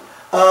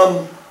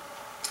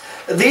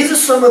 These are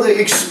some of the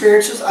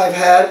experiences I've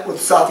had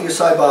with Satya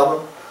Sai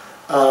Baba.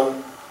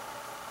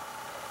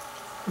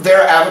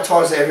 There are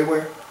avatars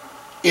everywhere.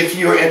 If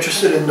you're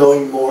interested in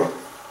knowing more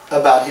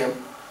about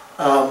him,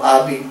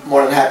 I'd be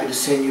more than happy to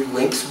send you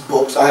links,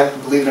 books. I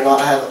have, believe it or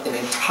not, I have an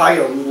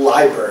entire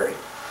library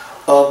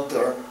of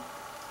the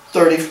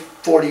 30,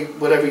 40,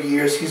 whatever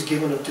years he's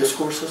given of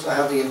discourses. I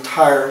have the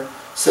entire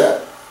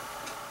set.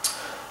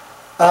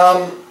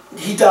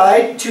 He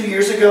died 2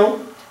 years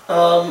ago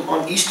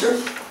on Easter.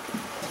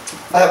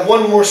 I have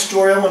one more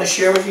story I want to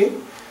share with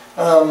you.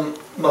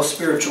 Most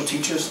spiritual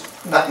teachers,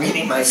 not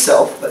meaning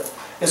myself, but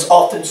is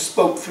often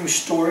spoke through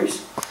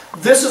stories.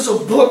 This is a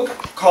book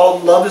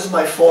called Love is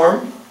My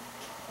Form.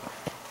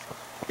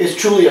 It's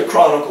truly a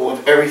chronicle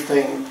of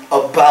everything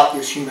about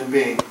this human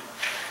being.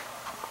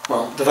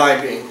 Well,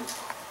 divine being,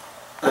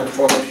 and the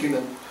form of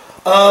human.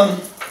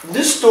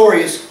 This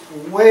story is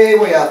way,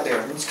 way out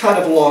there. It's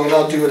kind of long, and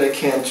I'll do what I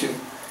can to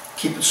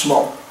keep it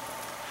small.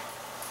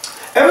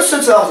 Ever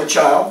since I was a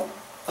child,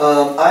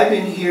 I've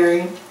been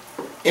hearing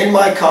in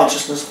my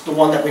consciousness the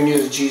one that we knew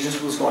that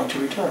Jesus was going to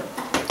return.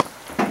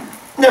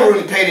 Never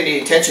really paid any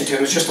attention to it.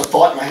 It was just a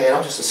thought in my head.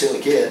 I'm just a silly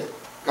kid.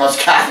 I was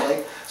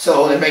Catholic,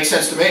 so it makes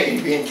sense to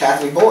me, being a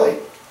Catholic boy.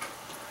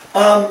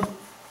 So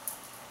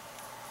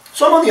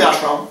I'm on the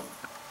ashram.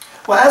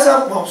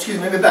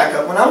 Let me back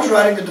up. When I was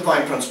writing the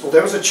Divine Principle,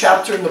 there was a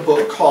chapter in the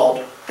book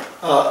called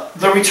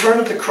The Return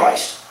of the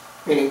Christ,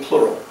 meaning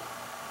plural.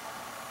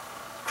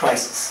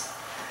 Crisis.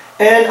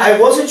 And I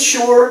wasn't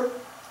sure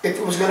if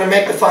it was going to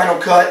make the final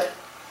cut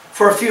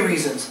for a few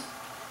reasons.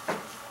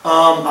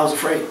 I was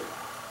afraid.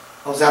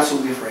 I was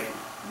absolutely afraid.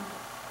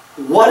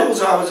 What it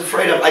was I was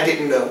afraid of, I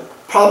didn't know.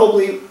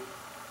 Probably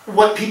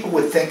what people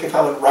would think if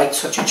I would write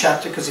such a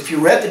chapter, because if you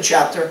read the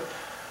chapter,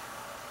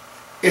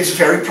 it's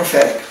very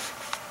prophetic.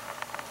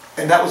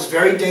 And that was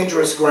very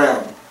dangerous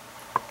ground.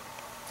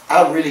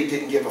 I really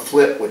didn't give a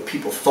flip what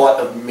people thought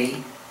of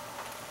me,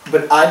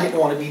 but I didn't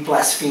want to be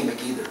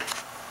blasphemic either.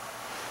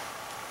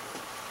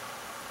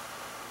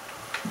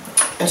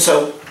 And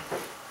so,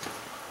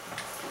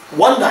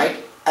 one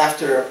night,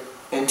 after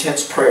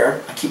intense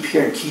prayer, I keep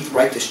hearing Keith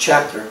write this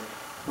chapter,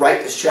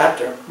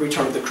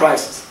 Return of the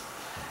Crisis.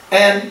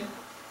 And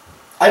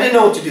I didn't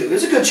know what to do. It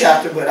was a good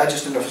chapter, but I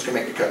just didn't know if it was going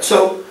to make the cut.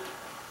 So,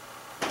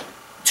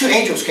 2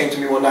 angels came to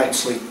me one night in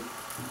sleep.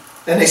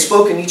 And they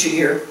spoke in each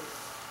ear,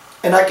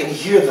 and I can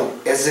hear them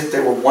as if they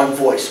were one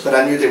voice, but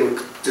I knew they were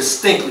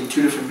distinctly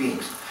 2 different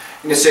beings.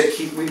 And they said,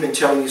 Keith, we've been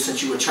telling you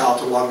since you were a child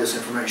to log this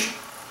information.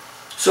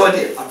 So I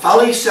did. I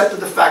finally accepted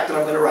the fact that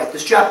I'm going to write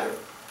this chapter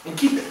and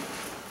keep it.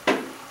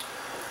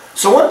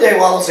 So one day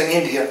while I was in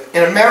India,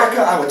 in America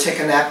I would take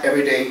a nap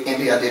every day. In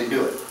India I didn't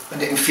do it. I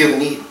didn't feel the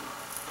need.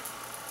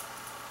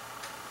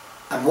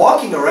 I'm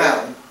walking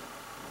around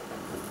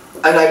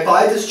and I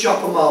buy this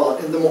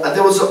japamala in the morning.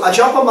 There was a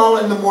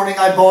japamala in the morning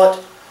I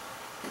bought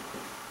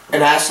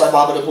and I asked Sai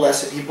Baba to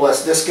bless it. He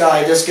blessed this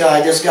guy, this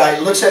guy, this guy.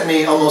 He looks at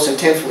me almost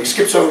intentfully,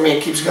 skips over me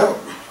and keeps going.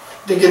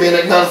 Didn't give me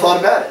another thought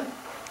about it.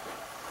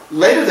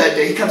 Later that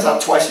day, he comes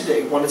out twice a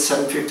day, one at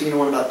 7:15 and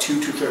one about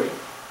 2:30.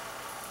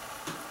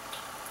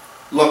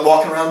 Look,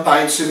 walking around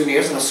buying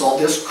souvenirs, and I saw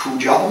this cool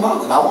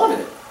japamala, and I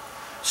wanted it.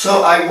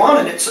 So I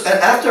wanted it, and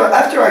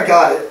after I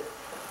got it,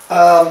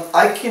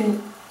 I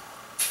can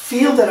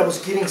feel that I was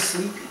getting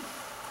sleepy.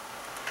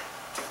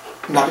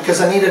 Not because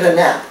I needed a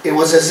nap. It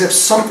was as if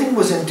something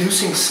was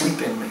inducing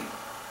sleep in me.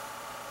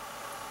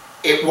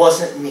 It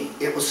wasn't me.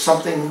 It was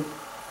something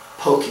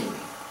poking me.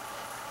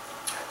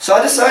 So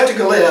I decided to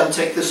go lay down and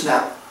take this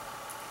nap.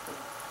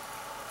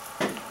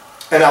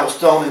 And I was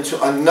thrown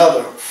into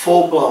another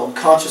full-blown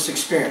conscious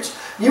experience.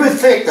 You would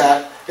think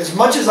that as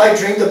much as I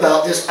dreamed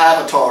about this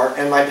avatar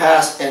and my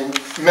past in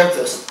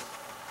Memphis,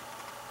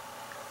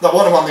 that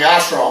when I'm on the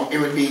ashram, it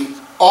would be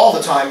all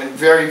the time and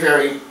very,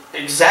 very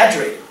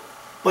exaggerated.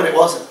 But it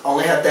wasn't. I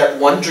only had that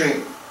one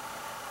dream.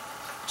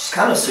 Which is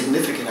kind of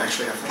significant,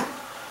 actually, I think.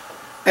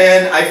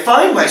 And I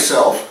find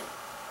myself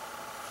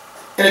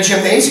in a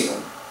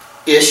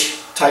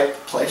gymnasium-ish type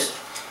place.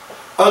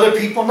 Other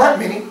people, not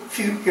many,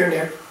 few here and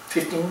there,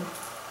 15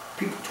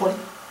 people, 20.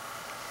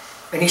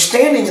 And he's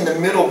standing in the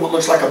middle of what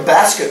looks like a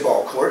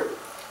basketball court.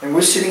 And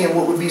we're sitting in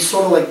what would be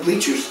sort of like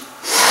bleachers.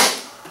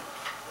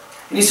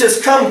 And he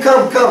says, come,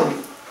 come,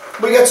 come.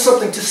 We got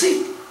something to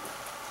see.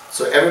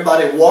 So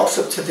everybody walks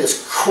up to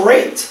this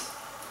crate.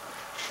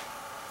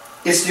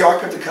 It's the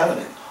Ark of the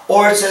Covenant.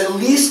 Or it's at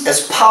least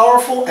as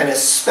powerful and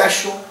as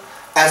special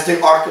as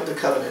the Ark of the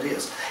Covenant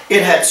is.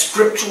 It had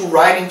scriptural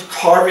writings,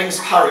 carvings,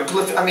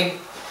 hieroglyphics. I mean,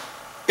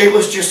 it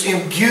was just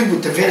imbued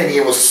with divinity.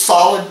 It was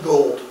solid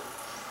gold.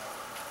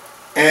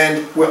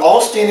 And we're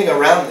all standing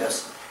around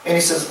this. And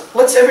he says,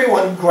 let's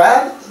everyone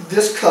grab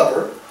this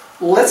cover,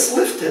 let's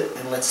lift it,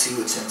 and let's see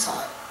what's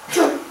inside.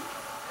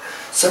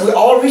 So we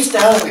all reach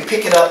down and we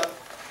pick it up.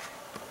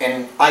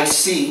 And I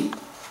see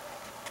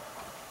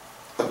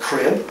a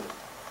crib.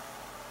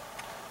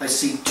 I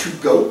see 2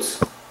 goats.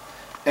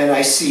 And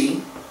I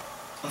see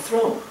a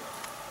throne.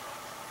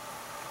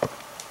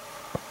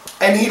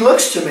 And he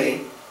looks to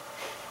me.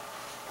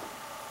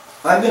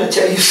 I'm going to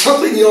tell you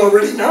something you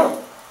already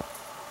know.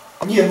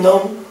 You have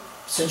known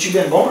since you've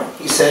been born.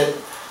 He said,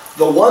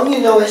 the one you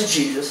know as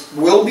Jesus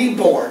will be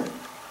born,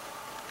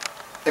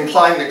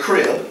 implying the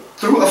crib,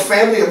 through a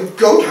family of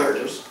goat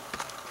herders,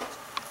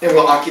 and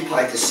will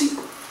occupy the seat.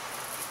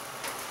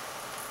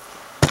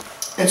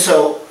 And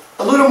so,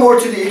 a little more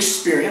to the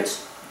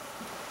experience,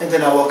 and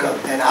then I woke up,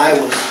 and I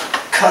was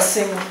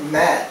cussing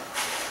mad.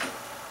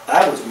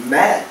 I was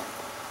mad.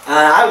 And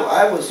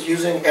I was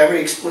using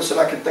every explicit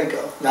I could think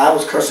of. Now, I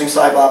was cursing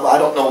Sai Baba. I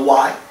don't know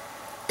why.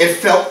 It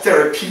felt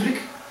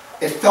therapeutic.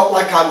 It felt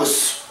like I was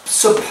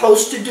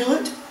supposed to do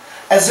it,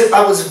 as if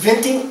I was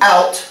venting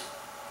out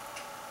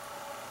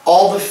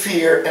all the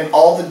fear and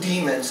all the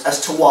demons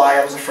as to why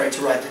I was afraid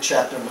to write the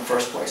chapter in the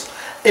first place.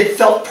 It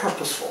felt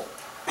purposeful.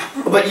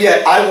 But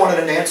yet, I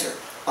wanted an answer.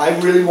 I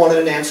really wanted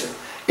an answer.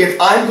 If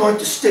I'm going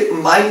to stick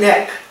my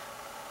neck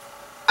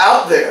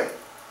out there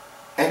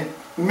and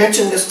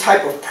mention this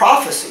type of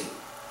prophecy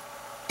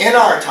in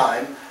our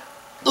time,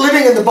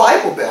 living in the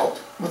Bible Belt,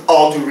 with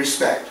all due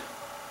respect,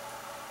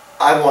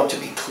 I want to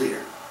be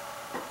clear.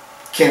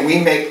 Can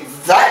we make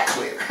that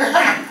clear?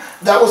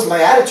 That was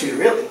my attitude,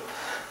 really.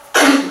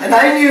 And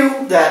I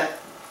knew that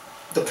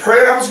the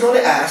prayer I was going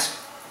to ask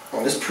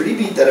on this pretty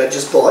beat that I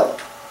just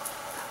bought,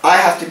 I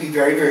have to be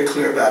very, very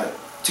clear about it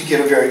to get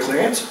a very clear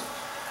answer.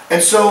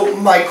 And so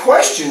my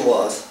question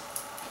was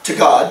to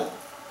God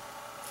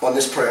on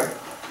this prayer,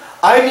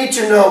 I need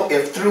to know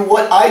if through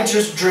what I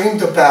just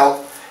dreamed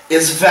about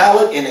is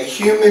valid in a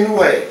human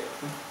way,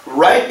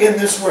 right in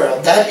this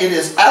world, that it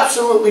is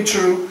absolutely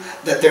true,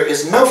 that there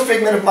is no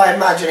figment of my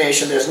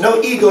imagination, there's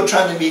no ego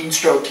trying to be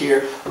stroked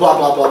here, blah,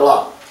 blah, blah,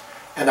 blah.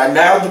 And I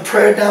narrowed the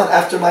prayer down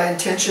after my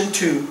intention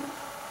to,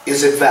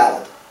 is it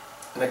valid?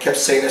 And I kept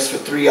saying this for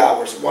 3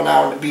 hours, 1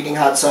 hour in the beating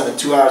hot sun and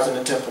 2 hours in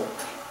the temple.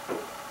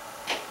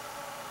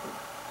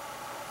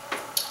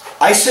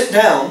 I sit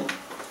down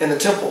in the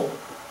temple,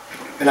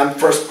 and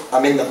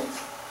I'm in the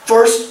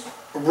first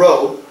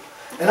row,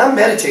 and I'm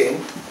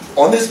meditating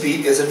on this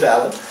beat, is it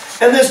valid?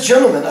 And this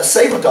gentleman, a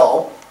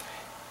Sabadal,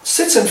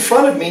 sits in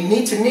front of me,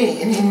 knee to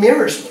knee, and he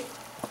mirrors me.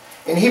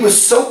 And he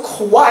was so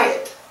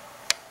quiet,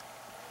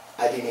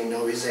 I didn't even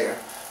know he was there.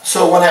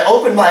 So when I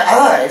opened my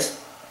eyes,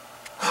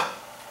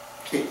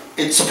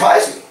 it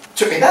surprised me, it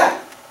took me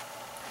back.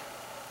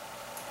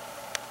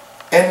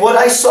 And what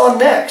I saw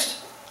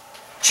next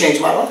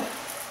changed my life.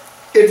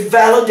 It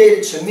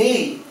validated to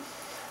me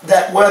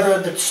that whether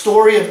the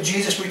story of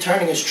Jesus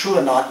returning is true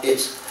or not,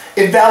 it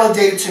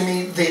validated to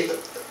me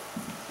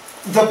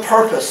the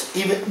purpose,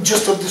 even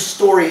just of the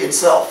story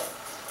itself.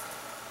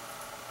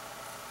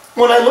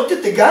 When I looked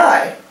at the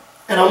guy,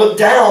 and I looked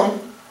down,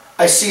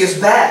 I see his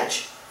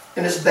badge,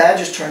 and his badge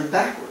is turned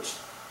backwards.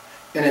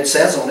 And it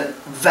says on it,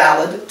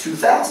 valid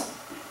 2000.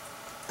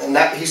 And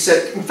that, he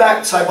said, in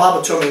fact, Sai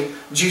Baba told me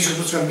Jesus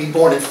was going to be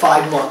born in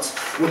 5 months,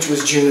 which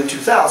was June of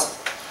 2000.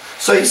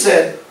 So he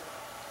said,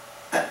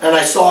 and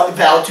I saw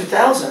valid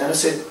 2000, and I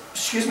said,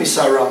 excuse me,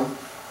 Sairam,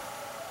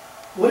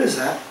 what is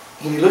that?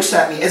 And he looks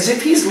at me as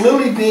if he's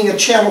literally being a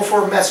channel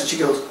for a message. He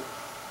goes,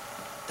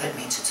 that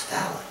means it's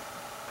valid.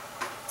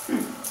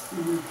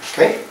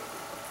 Okay?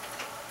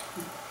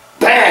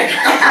 Bang!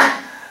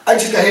 I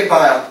just got hit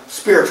by a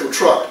spiritual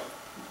truck.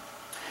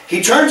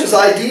 He turns his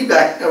ID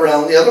back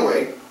around the other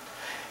way.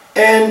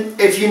 And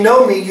if you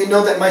know me, you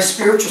know that my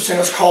spiritual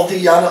center is called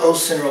the Yana-O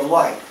Center of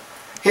Light.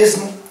 His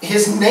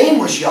name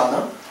was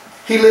Yana.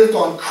 He lived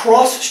on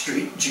Cross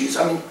Street, Jesus.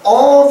 I mean,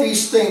 all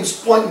these things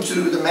pointing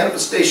to the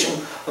manifestation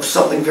of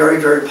something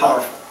very, very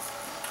powerful.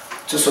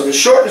 So the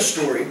short of the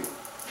story,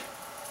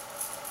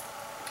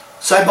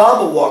 Sai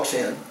Baba walks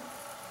in,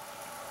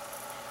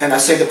 and I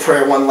say the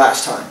prayer one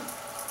last time.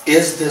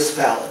 Is this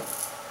valid?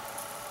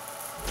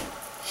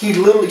 He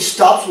literally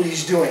stops what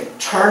he's doing,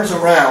 turns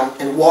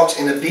around, and walks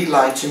in a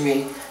beeline to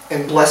me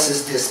and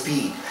blesses this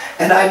bead.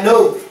 And I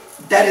know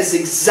that is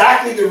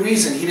exactly the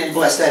reason he didn't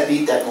bless that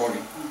bead that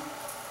morning.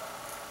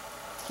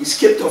 He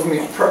skipped over me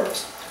on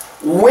purpose.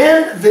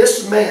 When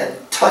this man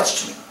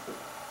touched me,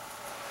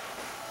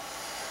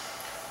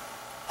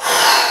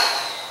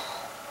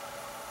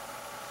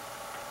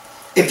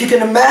 if you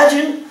can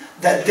imagine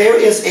that there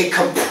is a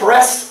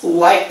compressed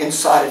light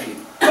inside of you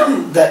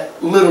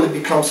that literally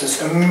becomes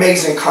this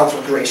amazing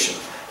conflagration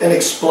and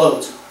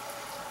explodes.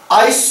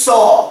 I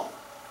saw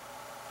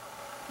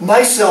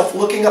myself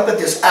looking up at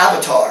this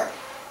avatar.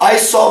 I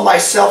saw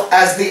myself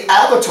as the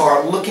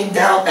avatar looking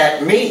down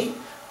at me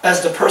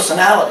as the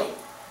personality.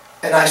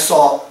 And I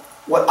saw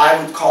what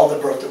I would call the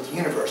birth of the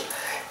universe.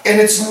 And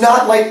it's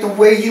not like the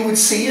way you would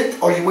see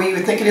it or the way you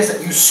would think it is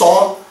that you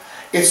saw.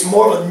 It's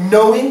more of a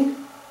knowing.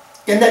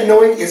 And that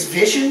knowing is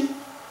vision.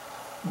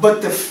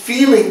 But the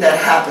feeling that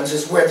happens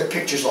is where the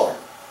pictures are.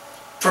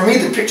 For me,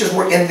 the pictures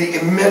were in the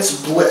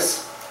immense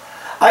bliss.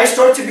 I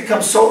started to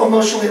become so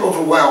emotionally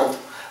overwhelmed,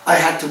 I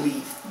had to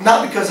leave.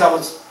 Not because I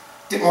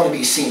didn't want to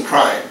be seen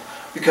crying,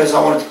 because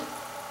I wanted to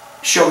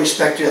show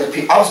respect to other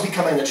people. I was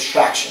becoming a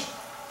distraction.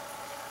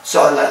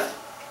 So I left.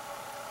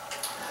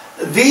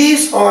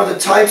 These are the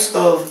types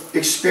of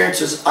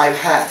experiences I've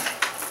had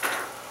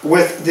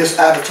with this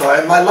avatar.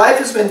 And my life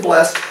has been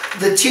blessed.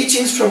 The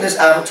teachings from this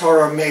avatar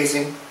are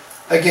amazing.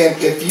 Again,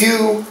 if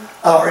you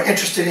are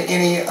interested in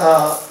any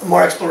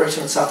more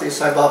exploration of Satya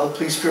Sai Baba,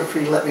 please feel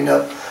free to let me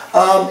know.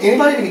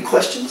 Anybody have any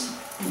questions?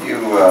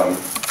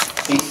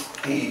 Keith,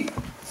 he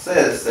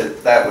says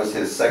that that was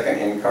his second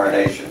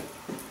incarnation.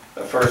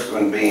 The first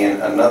one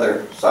being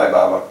another Sai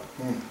Baba,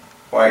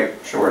 white,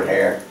 short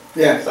hair.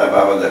 Yeah. Sai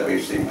Baba that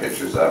we've seen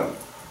pictures of,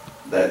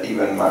 that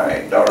even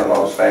my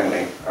daughter-in-law's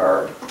family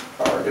are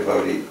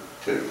devoted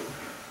to.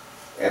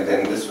 And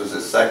then this was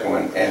his second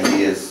one, and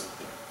he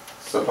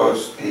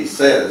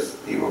says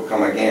he will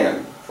come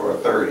again for a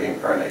third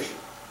incarnation.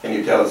 Can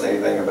you tell us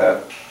anything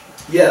about?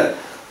 Yeah.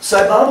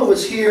 Sai Baba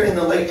was here in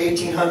the late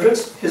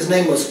 1800s. His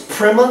name was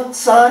Prema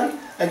Sai.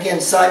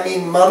 Again, Sai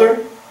meaning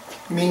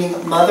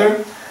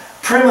mother.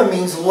 Prema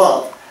means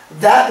love.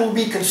 That will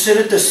be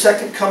considered the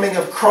second coming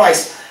of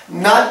Christ.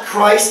 Not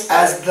Christ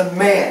as the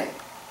man,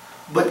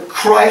 but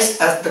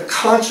Christ as the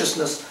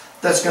consciousness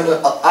that's going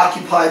to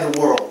occupy the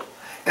world.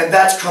 And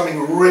that's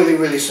coming really,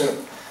 really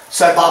soon.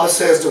 Sai Baba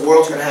says the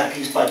world's going to have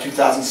peace by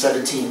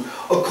 2017,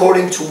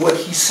 according to what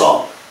he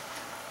saw.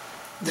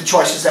 The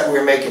choices that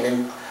we're making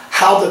and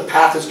how the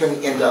path is going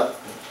to end up.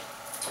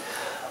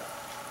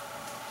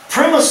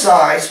 Prema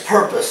Sai's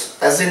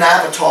purpose as an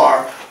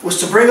avatar was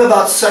to bring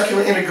about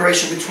secular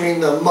integration between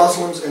the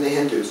Muslims and the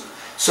Hindus.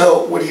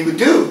 So what he would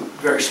do,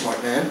 very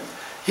smart man,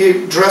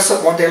 he'd dress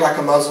up one day like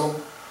a Muslim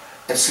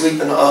and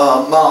sleep in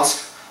a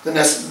mosque. The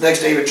next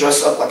day he would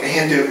dress up like a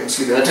Hindu and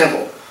sleep in a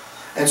temple.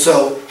 And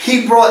so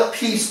he brought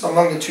peace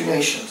among the two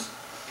nations.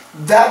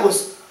 That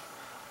was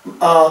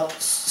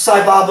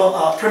Sai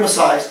Baba, Prema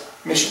Sai's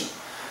mission.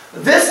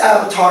 This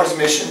avatar's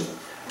mission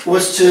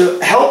was to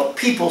help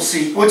people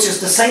see, which is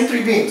the same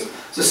three beings,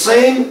 it's the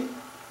same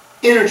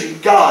energy,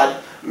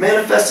 God,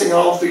 manifesting in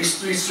all these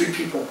three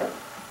people.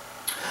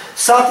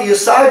 Satya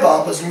Sai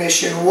Baba's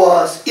mission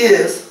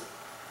is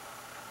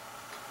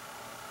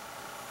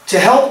to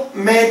help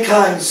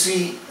mankind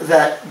see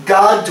that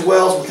God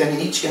dwells within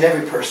each and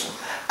every person.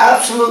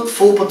 Absolute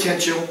full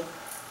potential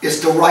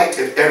is the right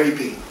of every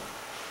being.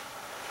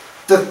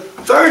 The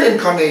third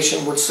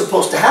incarnation was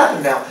supposed to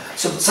happen now.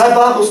 So Sai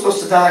Baba was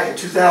supposed to die in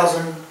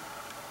 2000,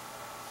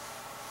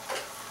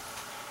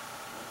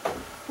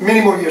 many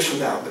more years from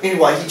now. But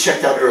anyway, he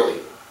checked out early.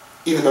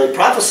 Even though he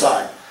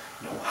prophesied,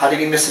 how did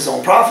he miss his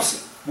own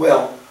prophecy?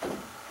 Well,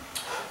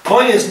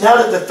 point is, now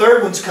that the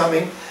third one's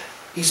coming,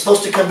 he's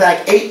supposed to come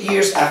back 8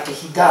 years after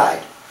he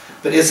died.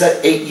 But is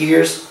that 8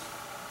 years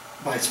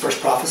by his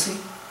first prophecy?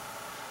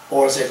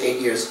 Or is it 8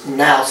 years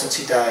now since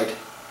he died?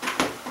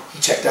 He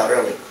checked out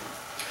early.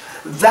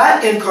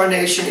 That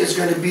incarnation is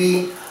going to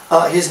be,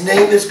 his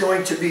name is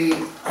going to be,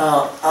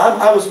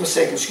 I was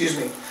mistaken, excuse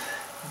me.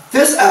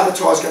 This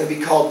avatar is going to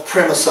be called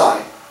Prema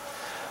Sai.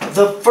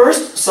 The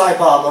first Sai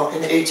Baba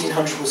in the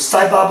 1800s was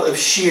Sai Baba of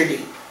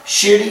Shirdi.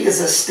 Shirdi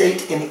is a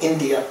state in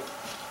India.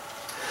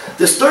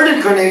 This third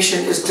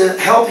incarnation is to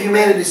help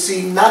humanity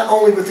see not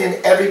only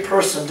within every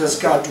person does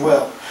God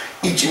dwell,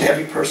 each and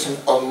every person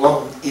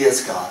alone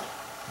is God.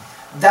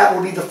 That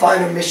will be the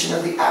final mission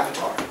of the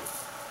avatar.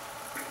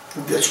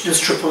 This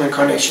triple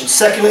incarnation.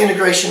 Secular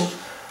integration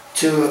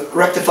to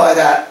rectify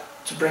that,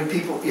 to bring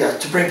people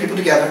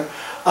together.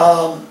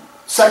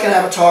 Second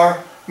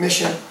avatar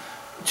mission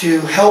to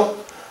help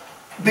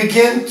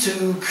begin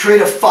to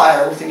create a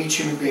fire within each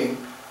human being.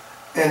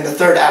 And the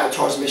third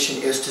avatar's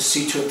mission is to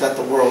see to it that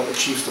the world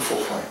achieves the full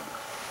flame.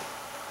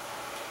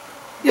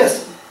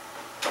 Yes?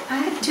 I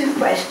have two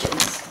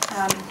questions.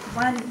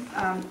 One,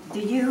 do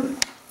you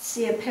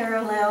see a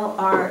parallel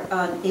or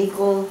an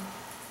equal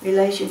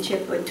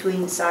relationship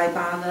between Sai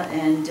Baba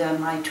and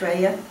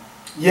Maitreya?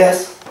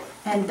 Yes.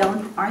 And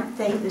aren't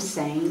they the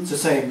same? It's the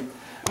same.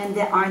 And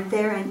aren't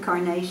their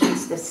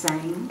incarnations the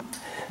same?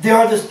 They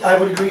are I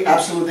would agree,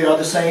 absolutely, they are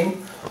the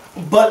same.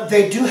 But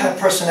they do have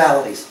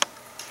personalities.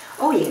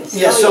 Oh, yes.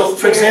 Yeah, oh, so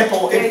yes. for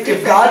example,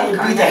 if God would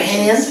be the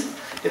incarnations.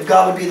 hand, if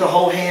God would be the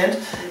whole hand,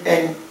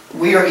 and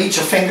we are each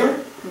a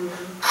finger,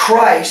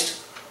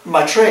 Christ,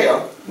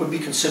 Maitreya, would be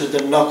considered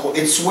the knuckle.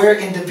 It's where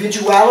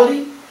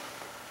individuality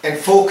and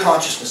full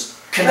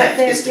consciousness connect.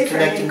 It's the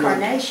connecting link.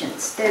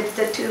 Incarnations.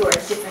 The two are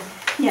different.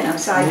 You know,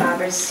 Sai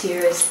Baba's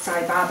here is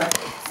Sai Baba,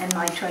 and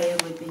Maitreya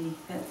would be,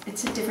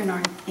 it's a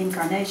different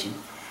incarnation.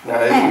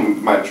 Now,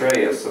 isn't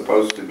Maitreya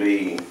supposed to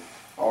be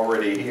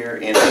already here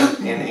in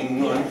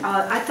England?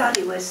 I thought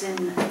he was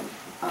in,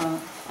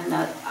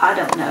 I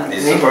don't know.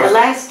 The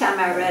last time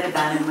I read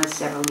about him was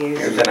several years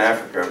ago. He was in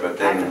Africa, but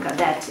then... Africa,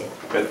 that's it.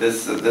 But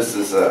this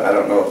is, I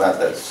don't know about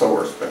that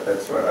source, but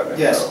that's what I've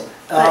been told.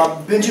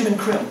 Yes. Benjamin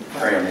Krim.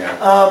 Krim, yeah.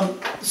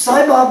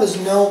 Sai Baba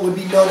would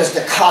be known as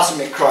the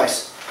cosmic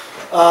Christ.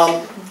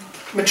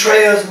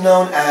 Maitreya is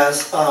known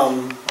as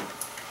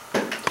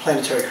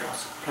planetary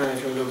cross,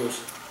 planetary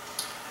logos.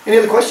 Any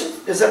other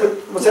questions? Was that No,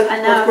 what the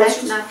that's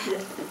questions? not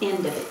the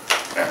end of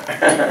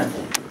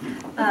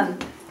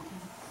it.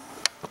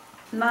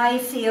 My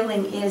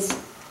feeling is,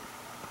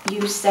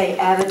 you say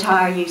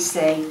avatar, you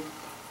say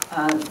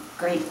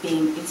great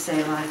being, you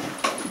say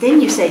life.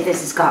 Then you say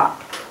this is God.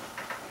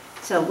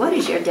 So what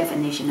is your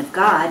definition of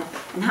God,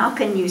 and how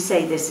can you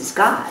say this is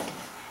God?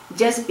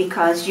 Just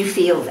because you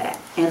feel that,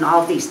 and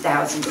all these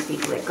thousands of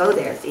people that go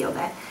there feel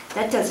that,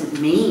 that doesn't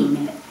mean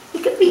it.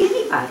 It could be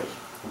anybody.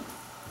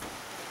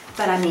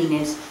 But I mean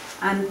is,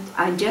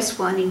 I'm just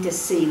wanting to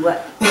see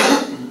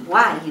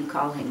why you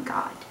call him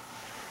God.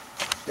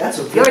 That's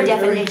a Your very,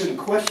 very definition. good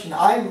question.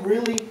 I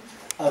really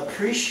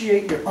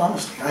appreciate your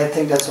honesty. I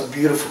think that's a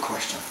beautiful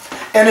question.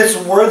 And it's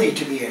worthy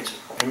to be answered,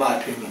 in my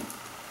opinion.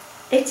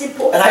 It's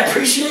important. And I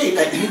appreciate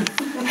that you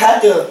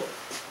had to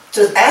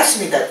ask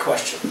me that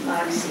question.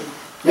 Moxie.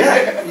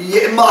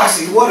 Yeah,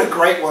 Moxie, what a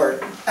great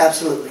word.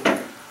 Absolutely.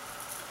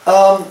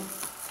 I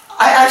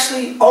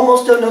actually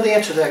almost don't know the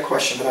answer to that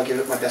question, but I'll give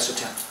it my best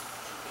attempt.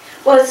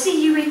 Well,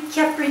 see, you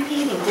kept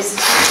repeating, this is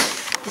God,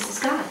 this is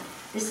God,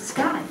 this is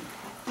God.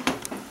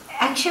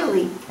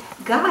 Actually,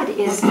 God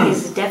is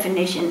a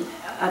definition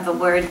of a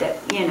word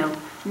that,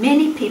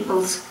 many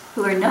people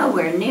who are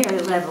nowhere near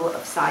the level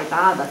of Sai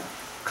Baba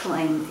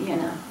claim,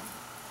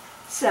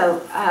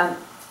 So,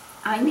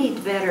 I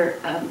need your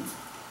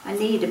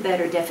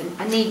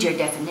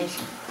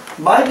definition.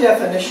 My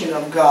definition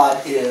of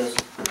God is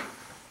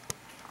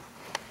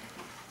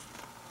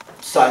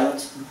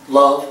silence,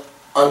 love,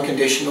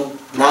 unconditional,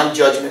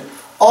 non-judgment,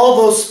 all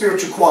those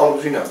spiritual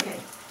qualities we know. Okay.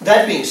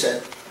 That being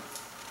said,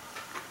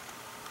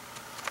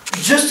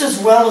 just as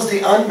well as the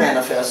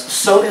unmanifest,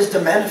 so is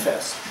the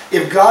manifest.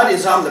 If God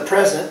is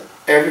omnipresent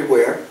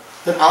everywhere,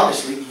 then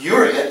obviously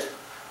you're it,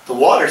 the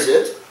water's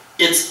it,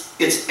 it's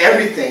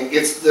everything.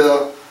 It's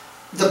the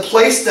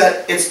place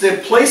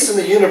in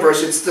the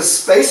universe, it's the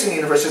space in the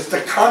universe, it's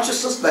the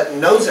consciousness that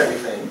knows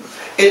everything.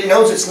 It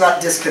knows it's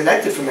not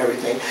disconnected from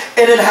everything,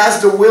 and it has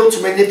the will to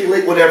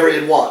manipulate whatever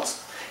it wants.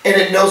 And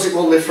it knows it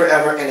will live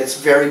forever, and it's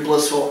very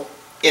blissful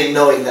in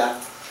knowing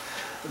that.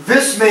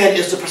 This man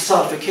is the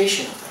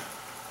personification of that.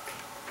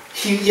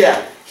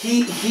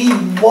 He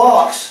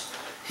walks,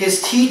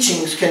 his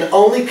teachings can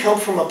only come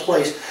from a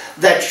place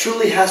that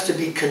truly has to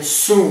be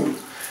consumed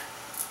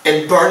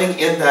and burning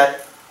in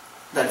that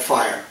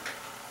fire.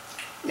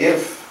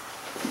 If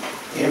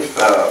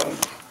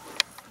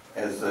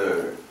as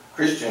a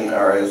Christian,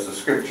 or as the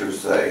scriptures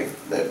say,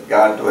 that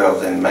God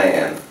dwells in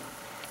man,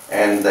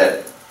 and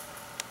that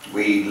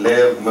we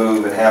live,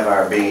 move, and have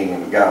our being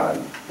in God,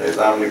 there's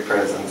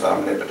omnipresence,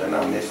 omnipotent,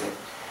 omniscient,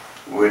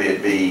 would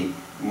it be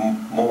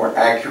more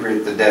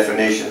accurate, the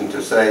definition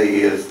to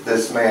say is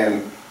this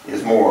man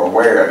is more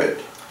aware of it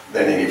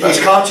than anybody?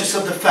 He's conscious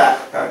of the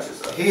fact. Conscious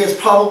of it. He is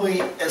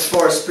probably, as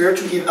far as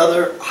spiritual, even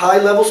other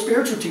high-level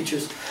spiritual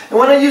teachers. And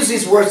when I use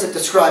these words that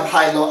describe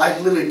high-low, I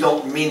literally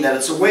don't mean that.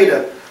 It's a way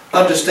to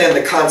understand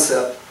the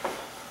concept.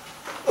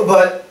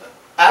 But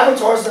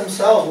avatars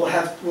themselves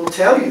will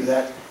tell you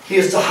that he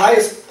is the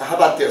highest. How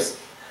about this?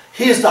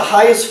 He is the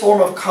highest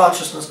form of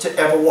consciousness to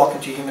ever walk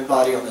into a human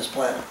body on this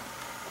planet.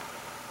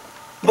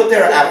 But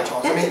there are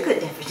avatars. That's a good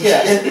definition.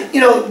 Yeah, and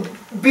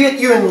be it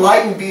you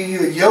enlightened, be you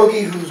a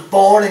yogi who's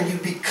born and you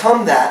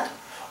become that,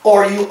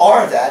 or you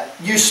are that,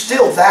 you're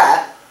still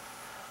that.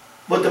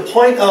 But the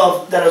point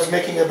that I was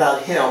making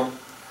about him,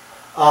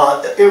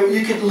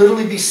 you could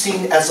literally be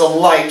seen as a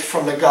light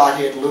from the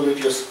Godhead, literally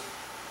just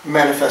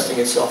manifesting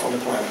itself on the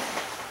planet,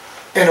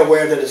 and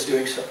aware that it's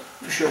doing so,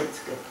 for sure. That's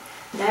good.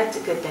 That's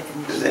a good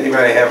definition. Does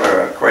anybody have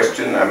a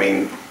question? I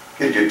mean,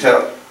 did you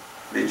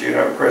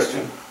have a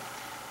question?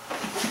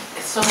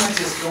 So much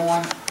is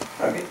going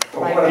Okay.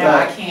 Well, right what now,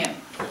 I about, can't.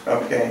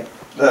 okay,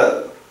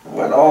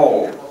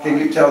 can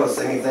you tell us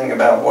anything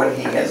about what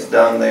he has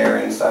done there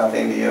in South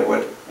India,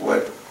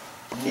 what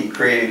he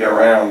created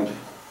around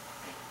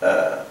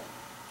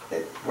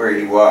where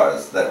he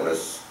was that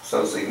was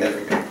so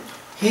significant?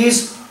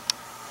 He's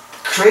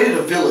created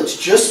a village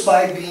just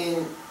by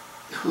being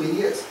who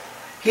he is.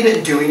 He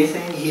didn't do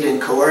anything, he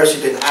didn't coerce,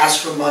 he didn't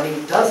ask for money,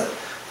 he doesn't.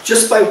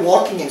 Just by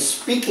walking and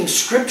speaking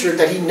scripture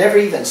that he never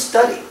even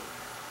studied.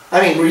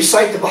 I mean,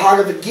 recite the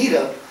Bhagavad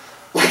Gita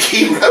like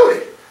he wrote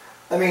it.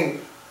 I mean,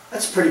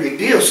 that's a pretty big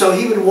deal. So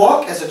he would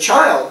walk as a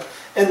child,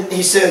 and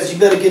he says, you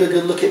better get a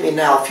good look at me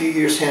now. A few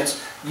years hence,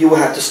 you will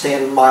have to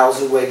stand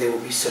miles away. There will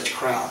be such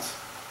crowds.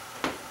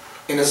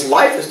 And his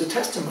life is the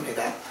testimony of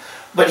that.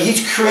 But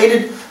he's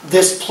created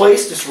this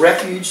place, this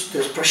refuge,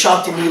 this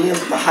Prashanti Nilayam,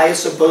 the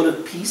highest abode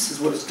of peace is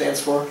what it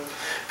stands for.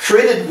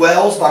 Created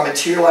wells by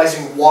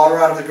materializing water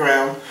out of the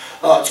ground.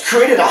 It's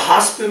created a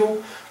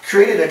hospital,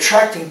 created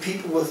attracting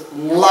people with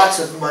lots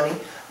of money,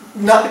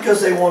 not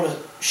because they want to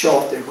show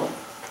off their money.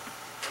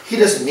 He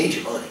doesn't need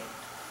your money.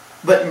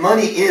 But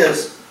money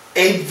is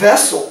a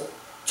vessel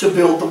to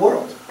build the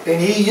world. And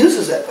he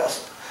uses that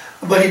vessel.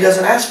 But he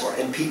doesn't ask for it.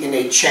 And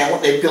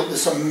they built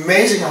this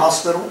amazing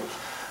hospital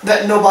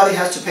that nobody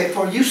has to pay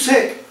for. You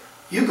sick,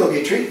 you go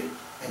get treated,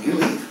 and you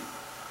leave.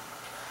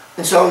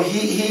 And so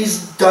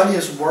he's done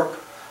his work.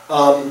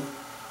 One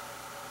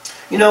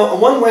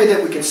way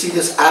that we can see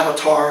this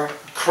avatar,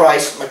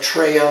 Christ,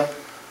 Maitreya,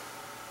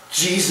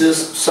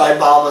 Jesus, Sai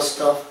Baba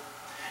stuff,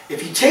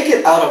 if you take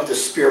it out of the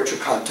spiritual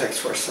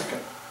context for a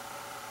second.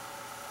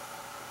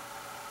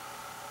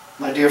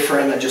 My dear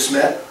friend I just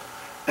met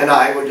and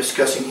I were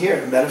discussing here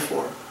in a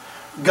metaphor.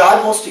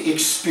 God wants to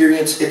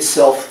experience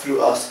itself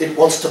through us. It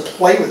wants to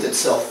play with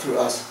itself through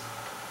us.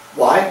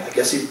 Why? I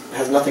guess he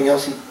has nothing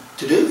else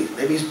to do.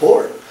 Maybe he's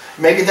bored.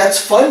 Maybe that's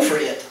fun for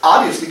it,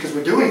 obviously, because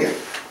we're doing it.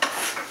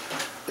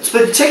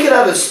 But to take it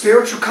out of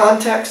spiritual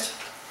context,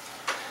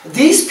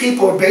 these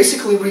people are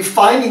basically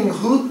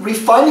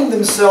refining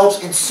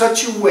themselves in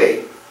such a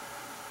way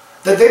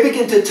that they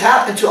begin to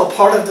tap into a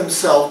part of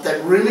themselves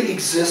that really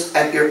exists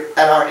at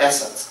our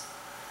essence.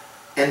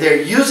 And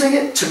they're using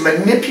it to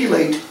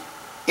manipulate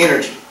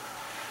energy.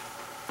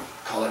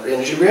 Call it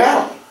energy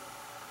reality.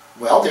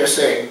 Well, they're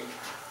saying,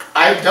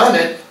 I've done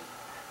it.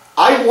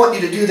 I want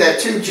you to do that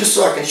too, just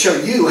so I can show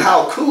you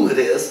how cool it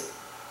is.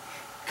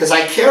 Because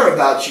I care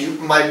about you,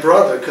 my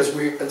brother,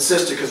 and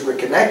sister, because we're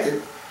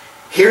connected.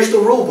 Here's the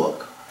rule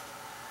book.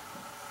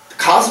 The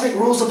cosmic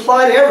rules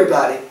apply to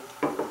everybody.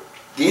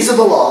 These are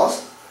the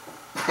laws.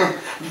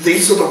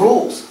 These are the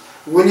rules.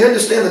 When you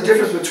understand the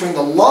difference between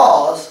the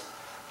laws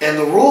and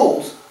the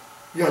rules,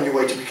 you're on your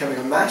way to becoming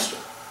a master.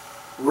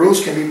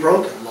 Rules can be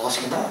broken, laws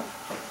cannot.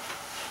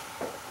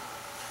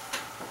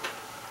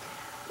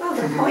 Well,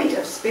 the point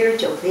of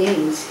spiritual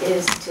beings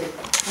is to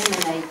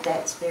emanate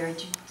that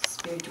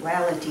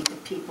spirituality to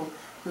people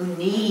who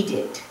need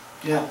it.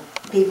 Yeah.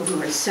 People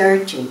who are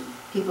searching,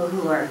 people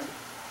who are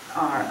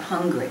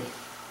hungry.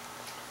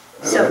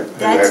 So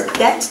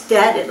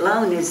that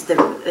alone is the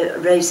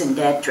raison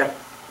d'etre.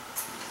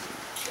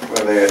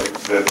 Well,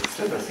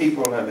 the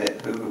people who have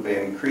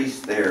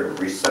increased their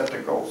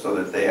receptacle so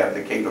that they have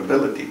the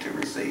capability to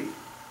receive.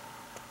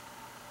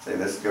 See,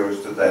 this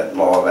goes to that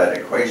law of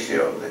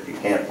adequatio, that you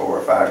can't pour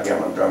a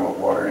 5-gallon drum of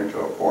water into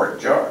a quart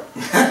jar.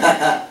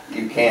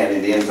 You can,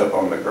 it ends up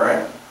on the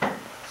ground.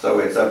 So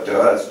it's up to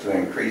us to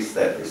increase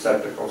that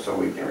receptacle so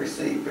we can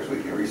receive, because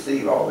we can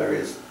receive all there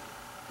is.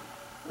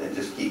 They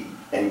just keep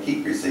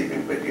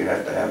receiving, but you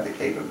have to have the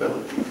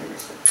capability to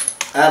receive.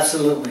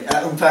 Absolutely.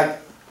 In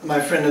fact, my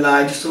friend and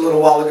I, just a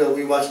little while ago,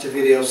 we watched a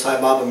video of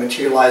Sai Baba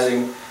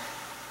materializing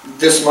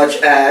this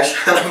much ash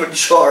out of a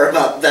jar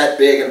about that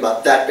big and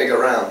about that big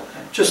around,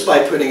 just by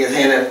putting his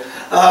hand in.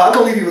 I'm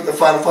going to leave you with the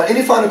final thought.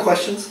 Any final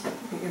questions?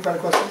 Any final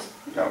questions?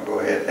 No,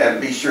 go ahead.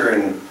 And be sure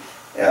and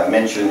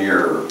mention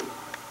your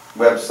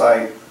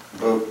website,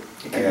 book,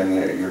 and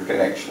your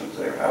connections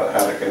there,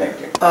 how to connect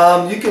him.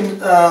 You can,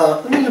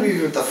 let me leave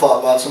you with the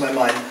thought while it's in my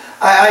mind.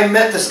 I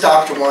met this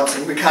doctor once,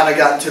 and we kind of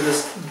got into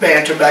this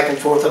banter back and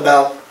forth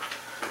about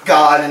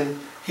God, and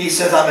he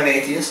says, I'm an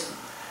atheist.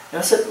 And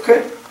I said,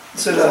 okay.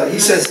 So he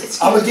says,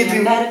 I'm going to give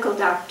you... a medical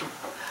doctor.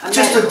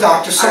 Just a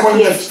doctor, someone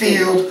in the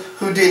field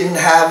who didn't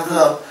have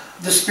the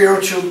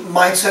spiritual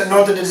mindset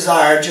nor the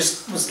desire,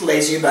 just was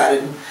lazy about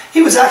it. And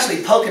he was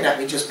actually poking at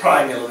me, just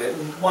prying me a little bit,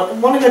 and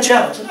wanting a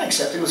challenge, and I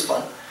accepted. It was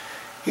fun.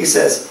 He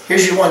says,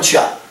 here's your one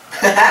shot.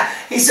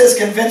 He says,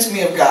 convince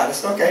me of God. I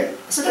said, okay.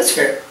 I said, that's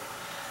fair.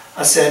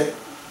 I said,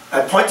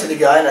 I point to the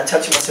guy and I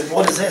touch him. I said,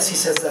 what is this? He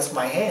says, that's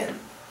my hand.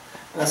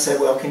 And I said,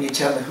 well, can you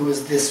tell me who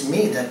is this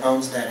me that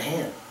owns that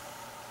hand?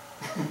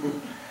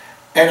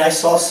 And I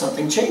saw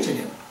something change in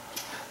him.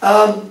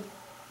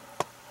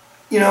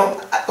 You know,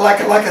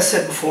 like I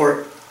said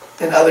before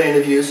in other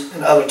interviews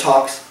and other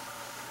talks,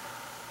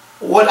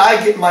 what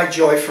I get my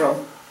joy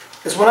from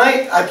is when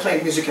I play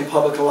music in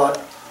public a lot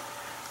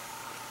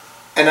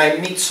and I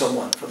meet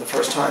someone for the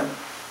first time.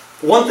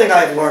 One thing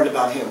I've learned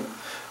about him,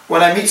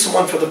 when I meet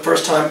someone for the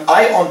first time,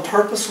 I on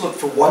purpose look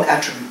for one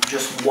attribute,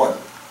 just one,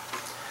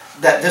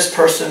 that this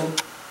person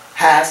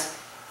has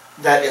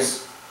that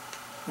is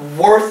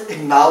worth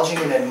acknowledging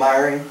and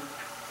admiring.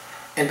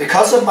 And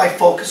because of my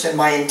focus and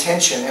my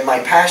intention and my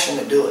passion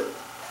to do it,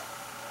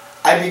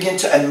 I begin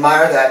to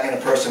admire that in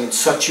a person in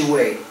such a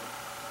way,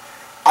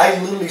 I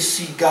literally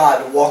see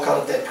God walk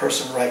out of that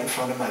person right in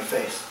front of my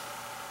face.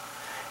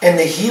 And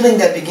the healing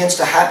that begins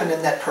to happen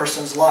in that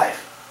person's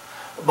life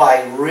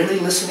by really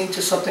listening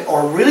to something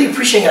or really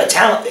appreciating a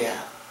talent they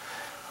have,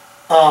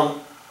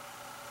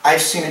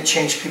 I've seen it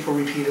change people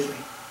repeatedly.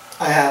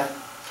 I have.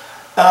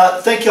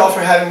 Thank you all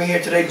for having me here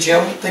today.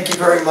 Jim, thank you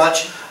very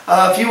much.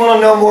 If you want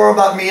to know more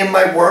about me and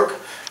my work,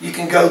 you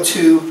can go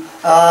to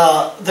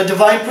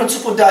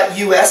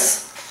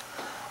thedivineprinciple.us.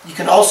 You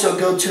can also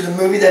go to the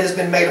movie that has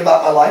been made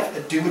about my life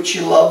at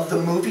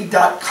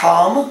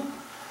dowhatyoulovethemovie.com.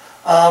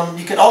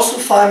 You can also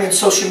find me on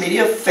social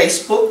media,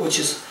 Facebook, which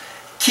is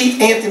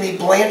Keith Anthony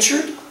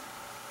Blanchard.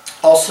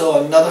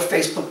 Also another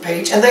Facebook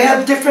page. And they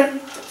have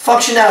different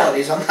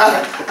functionalities.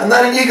 I'm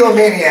not an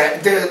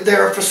egomaniac.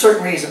 They're for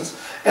certain reasons.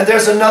 And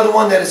there's another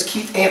one that is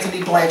Keith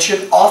Anthony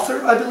Blanchard,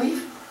 author, I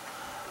believe.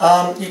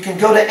 You can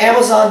go to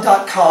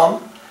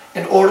Amazon.com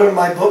and order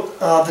my book,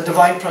 The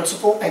Divine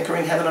Principle,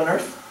 Anchoring Heaven on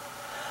Earth.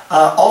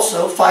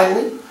 Also,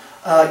 finally,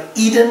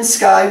 Eden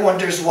Sky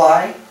Wonders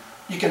Why.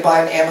 You can buy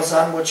on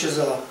Amazon, which is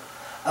a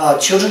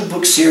children's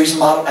book series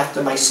modeled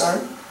after my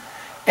son.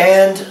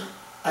 And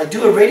I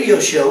do a radio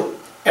show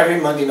every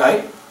Monday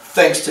night,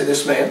 thanks to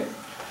this man.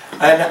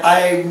 And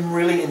I'm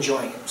really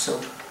enjoying it, so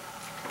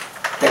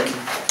thank you.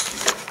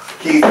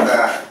 Keith,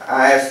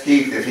 I asked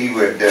Keith if he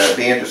would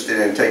be interested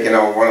in taking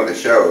on one of the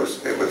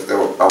shows. It was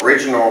the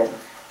original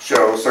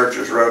show,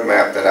 Searcher's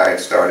Roadmap, that I had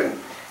started.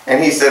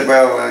 And he said,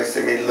 well, I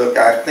said, look,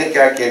 I think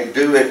I can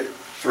do it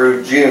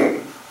through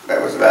June.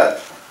 That was about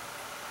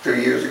 2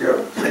 years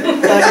ago. You're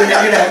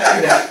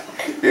not.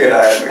 Yeah,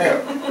 I have to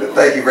go. But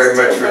thank you very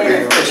much for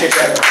being here.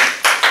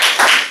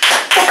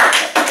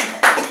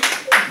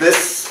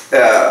 This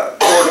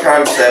core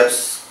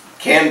concepts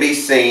can be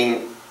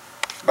seen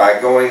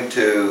by going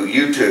to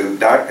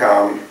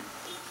youtube.com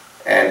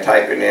and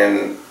typing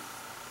in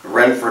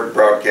Renford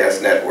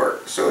Broadcast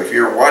Network. So if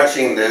you're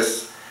watching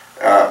this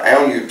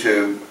on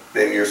YouTube,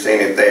 then you're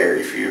seeing it there.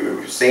 If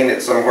you've seen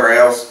it somewhere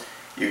else,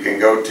 you can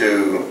go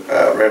to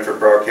Renford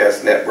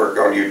Broadcast Network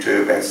on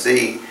YouTube and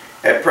see,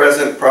 at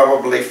present,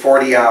 probably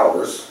 40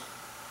 hours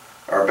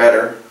or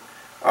better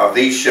of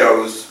these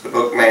shows, the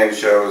Bookman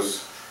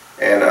shows,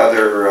 and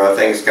other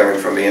things coming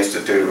from the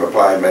Institute of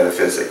Applied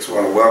Metaphysics. I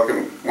want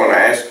to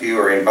ask you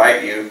or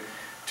invite you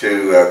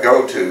to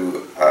go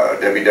to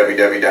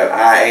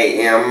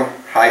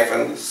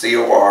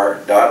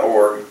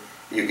www.iam-cor.org.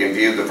 You can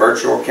view the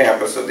virtual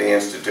campus of the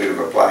Institute of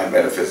Applied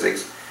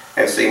Metaphysics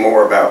and see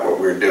more about what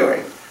we're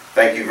doing.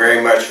 Thank you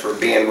very much for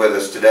being with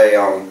us today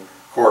on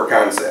Core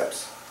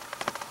Concepts.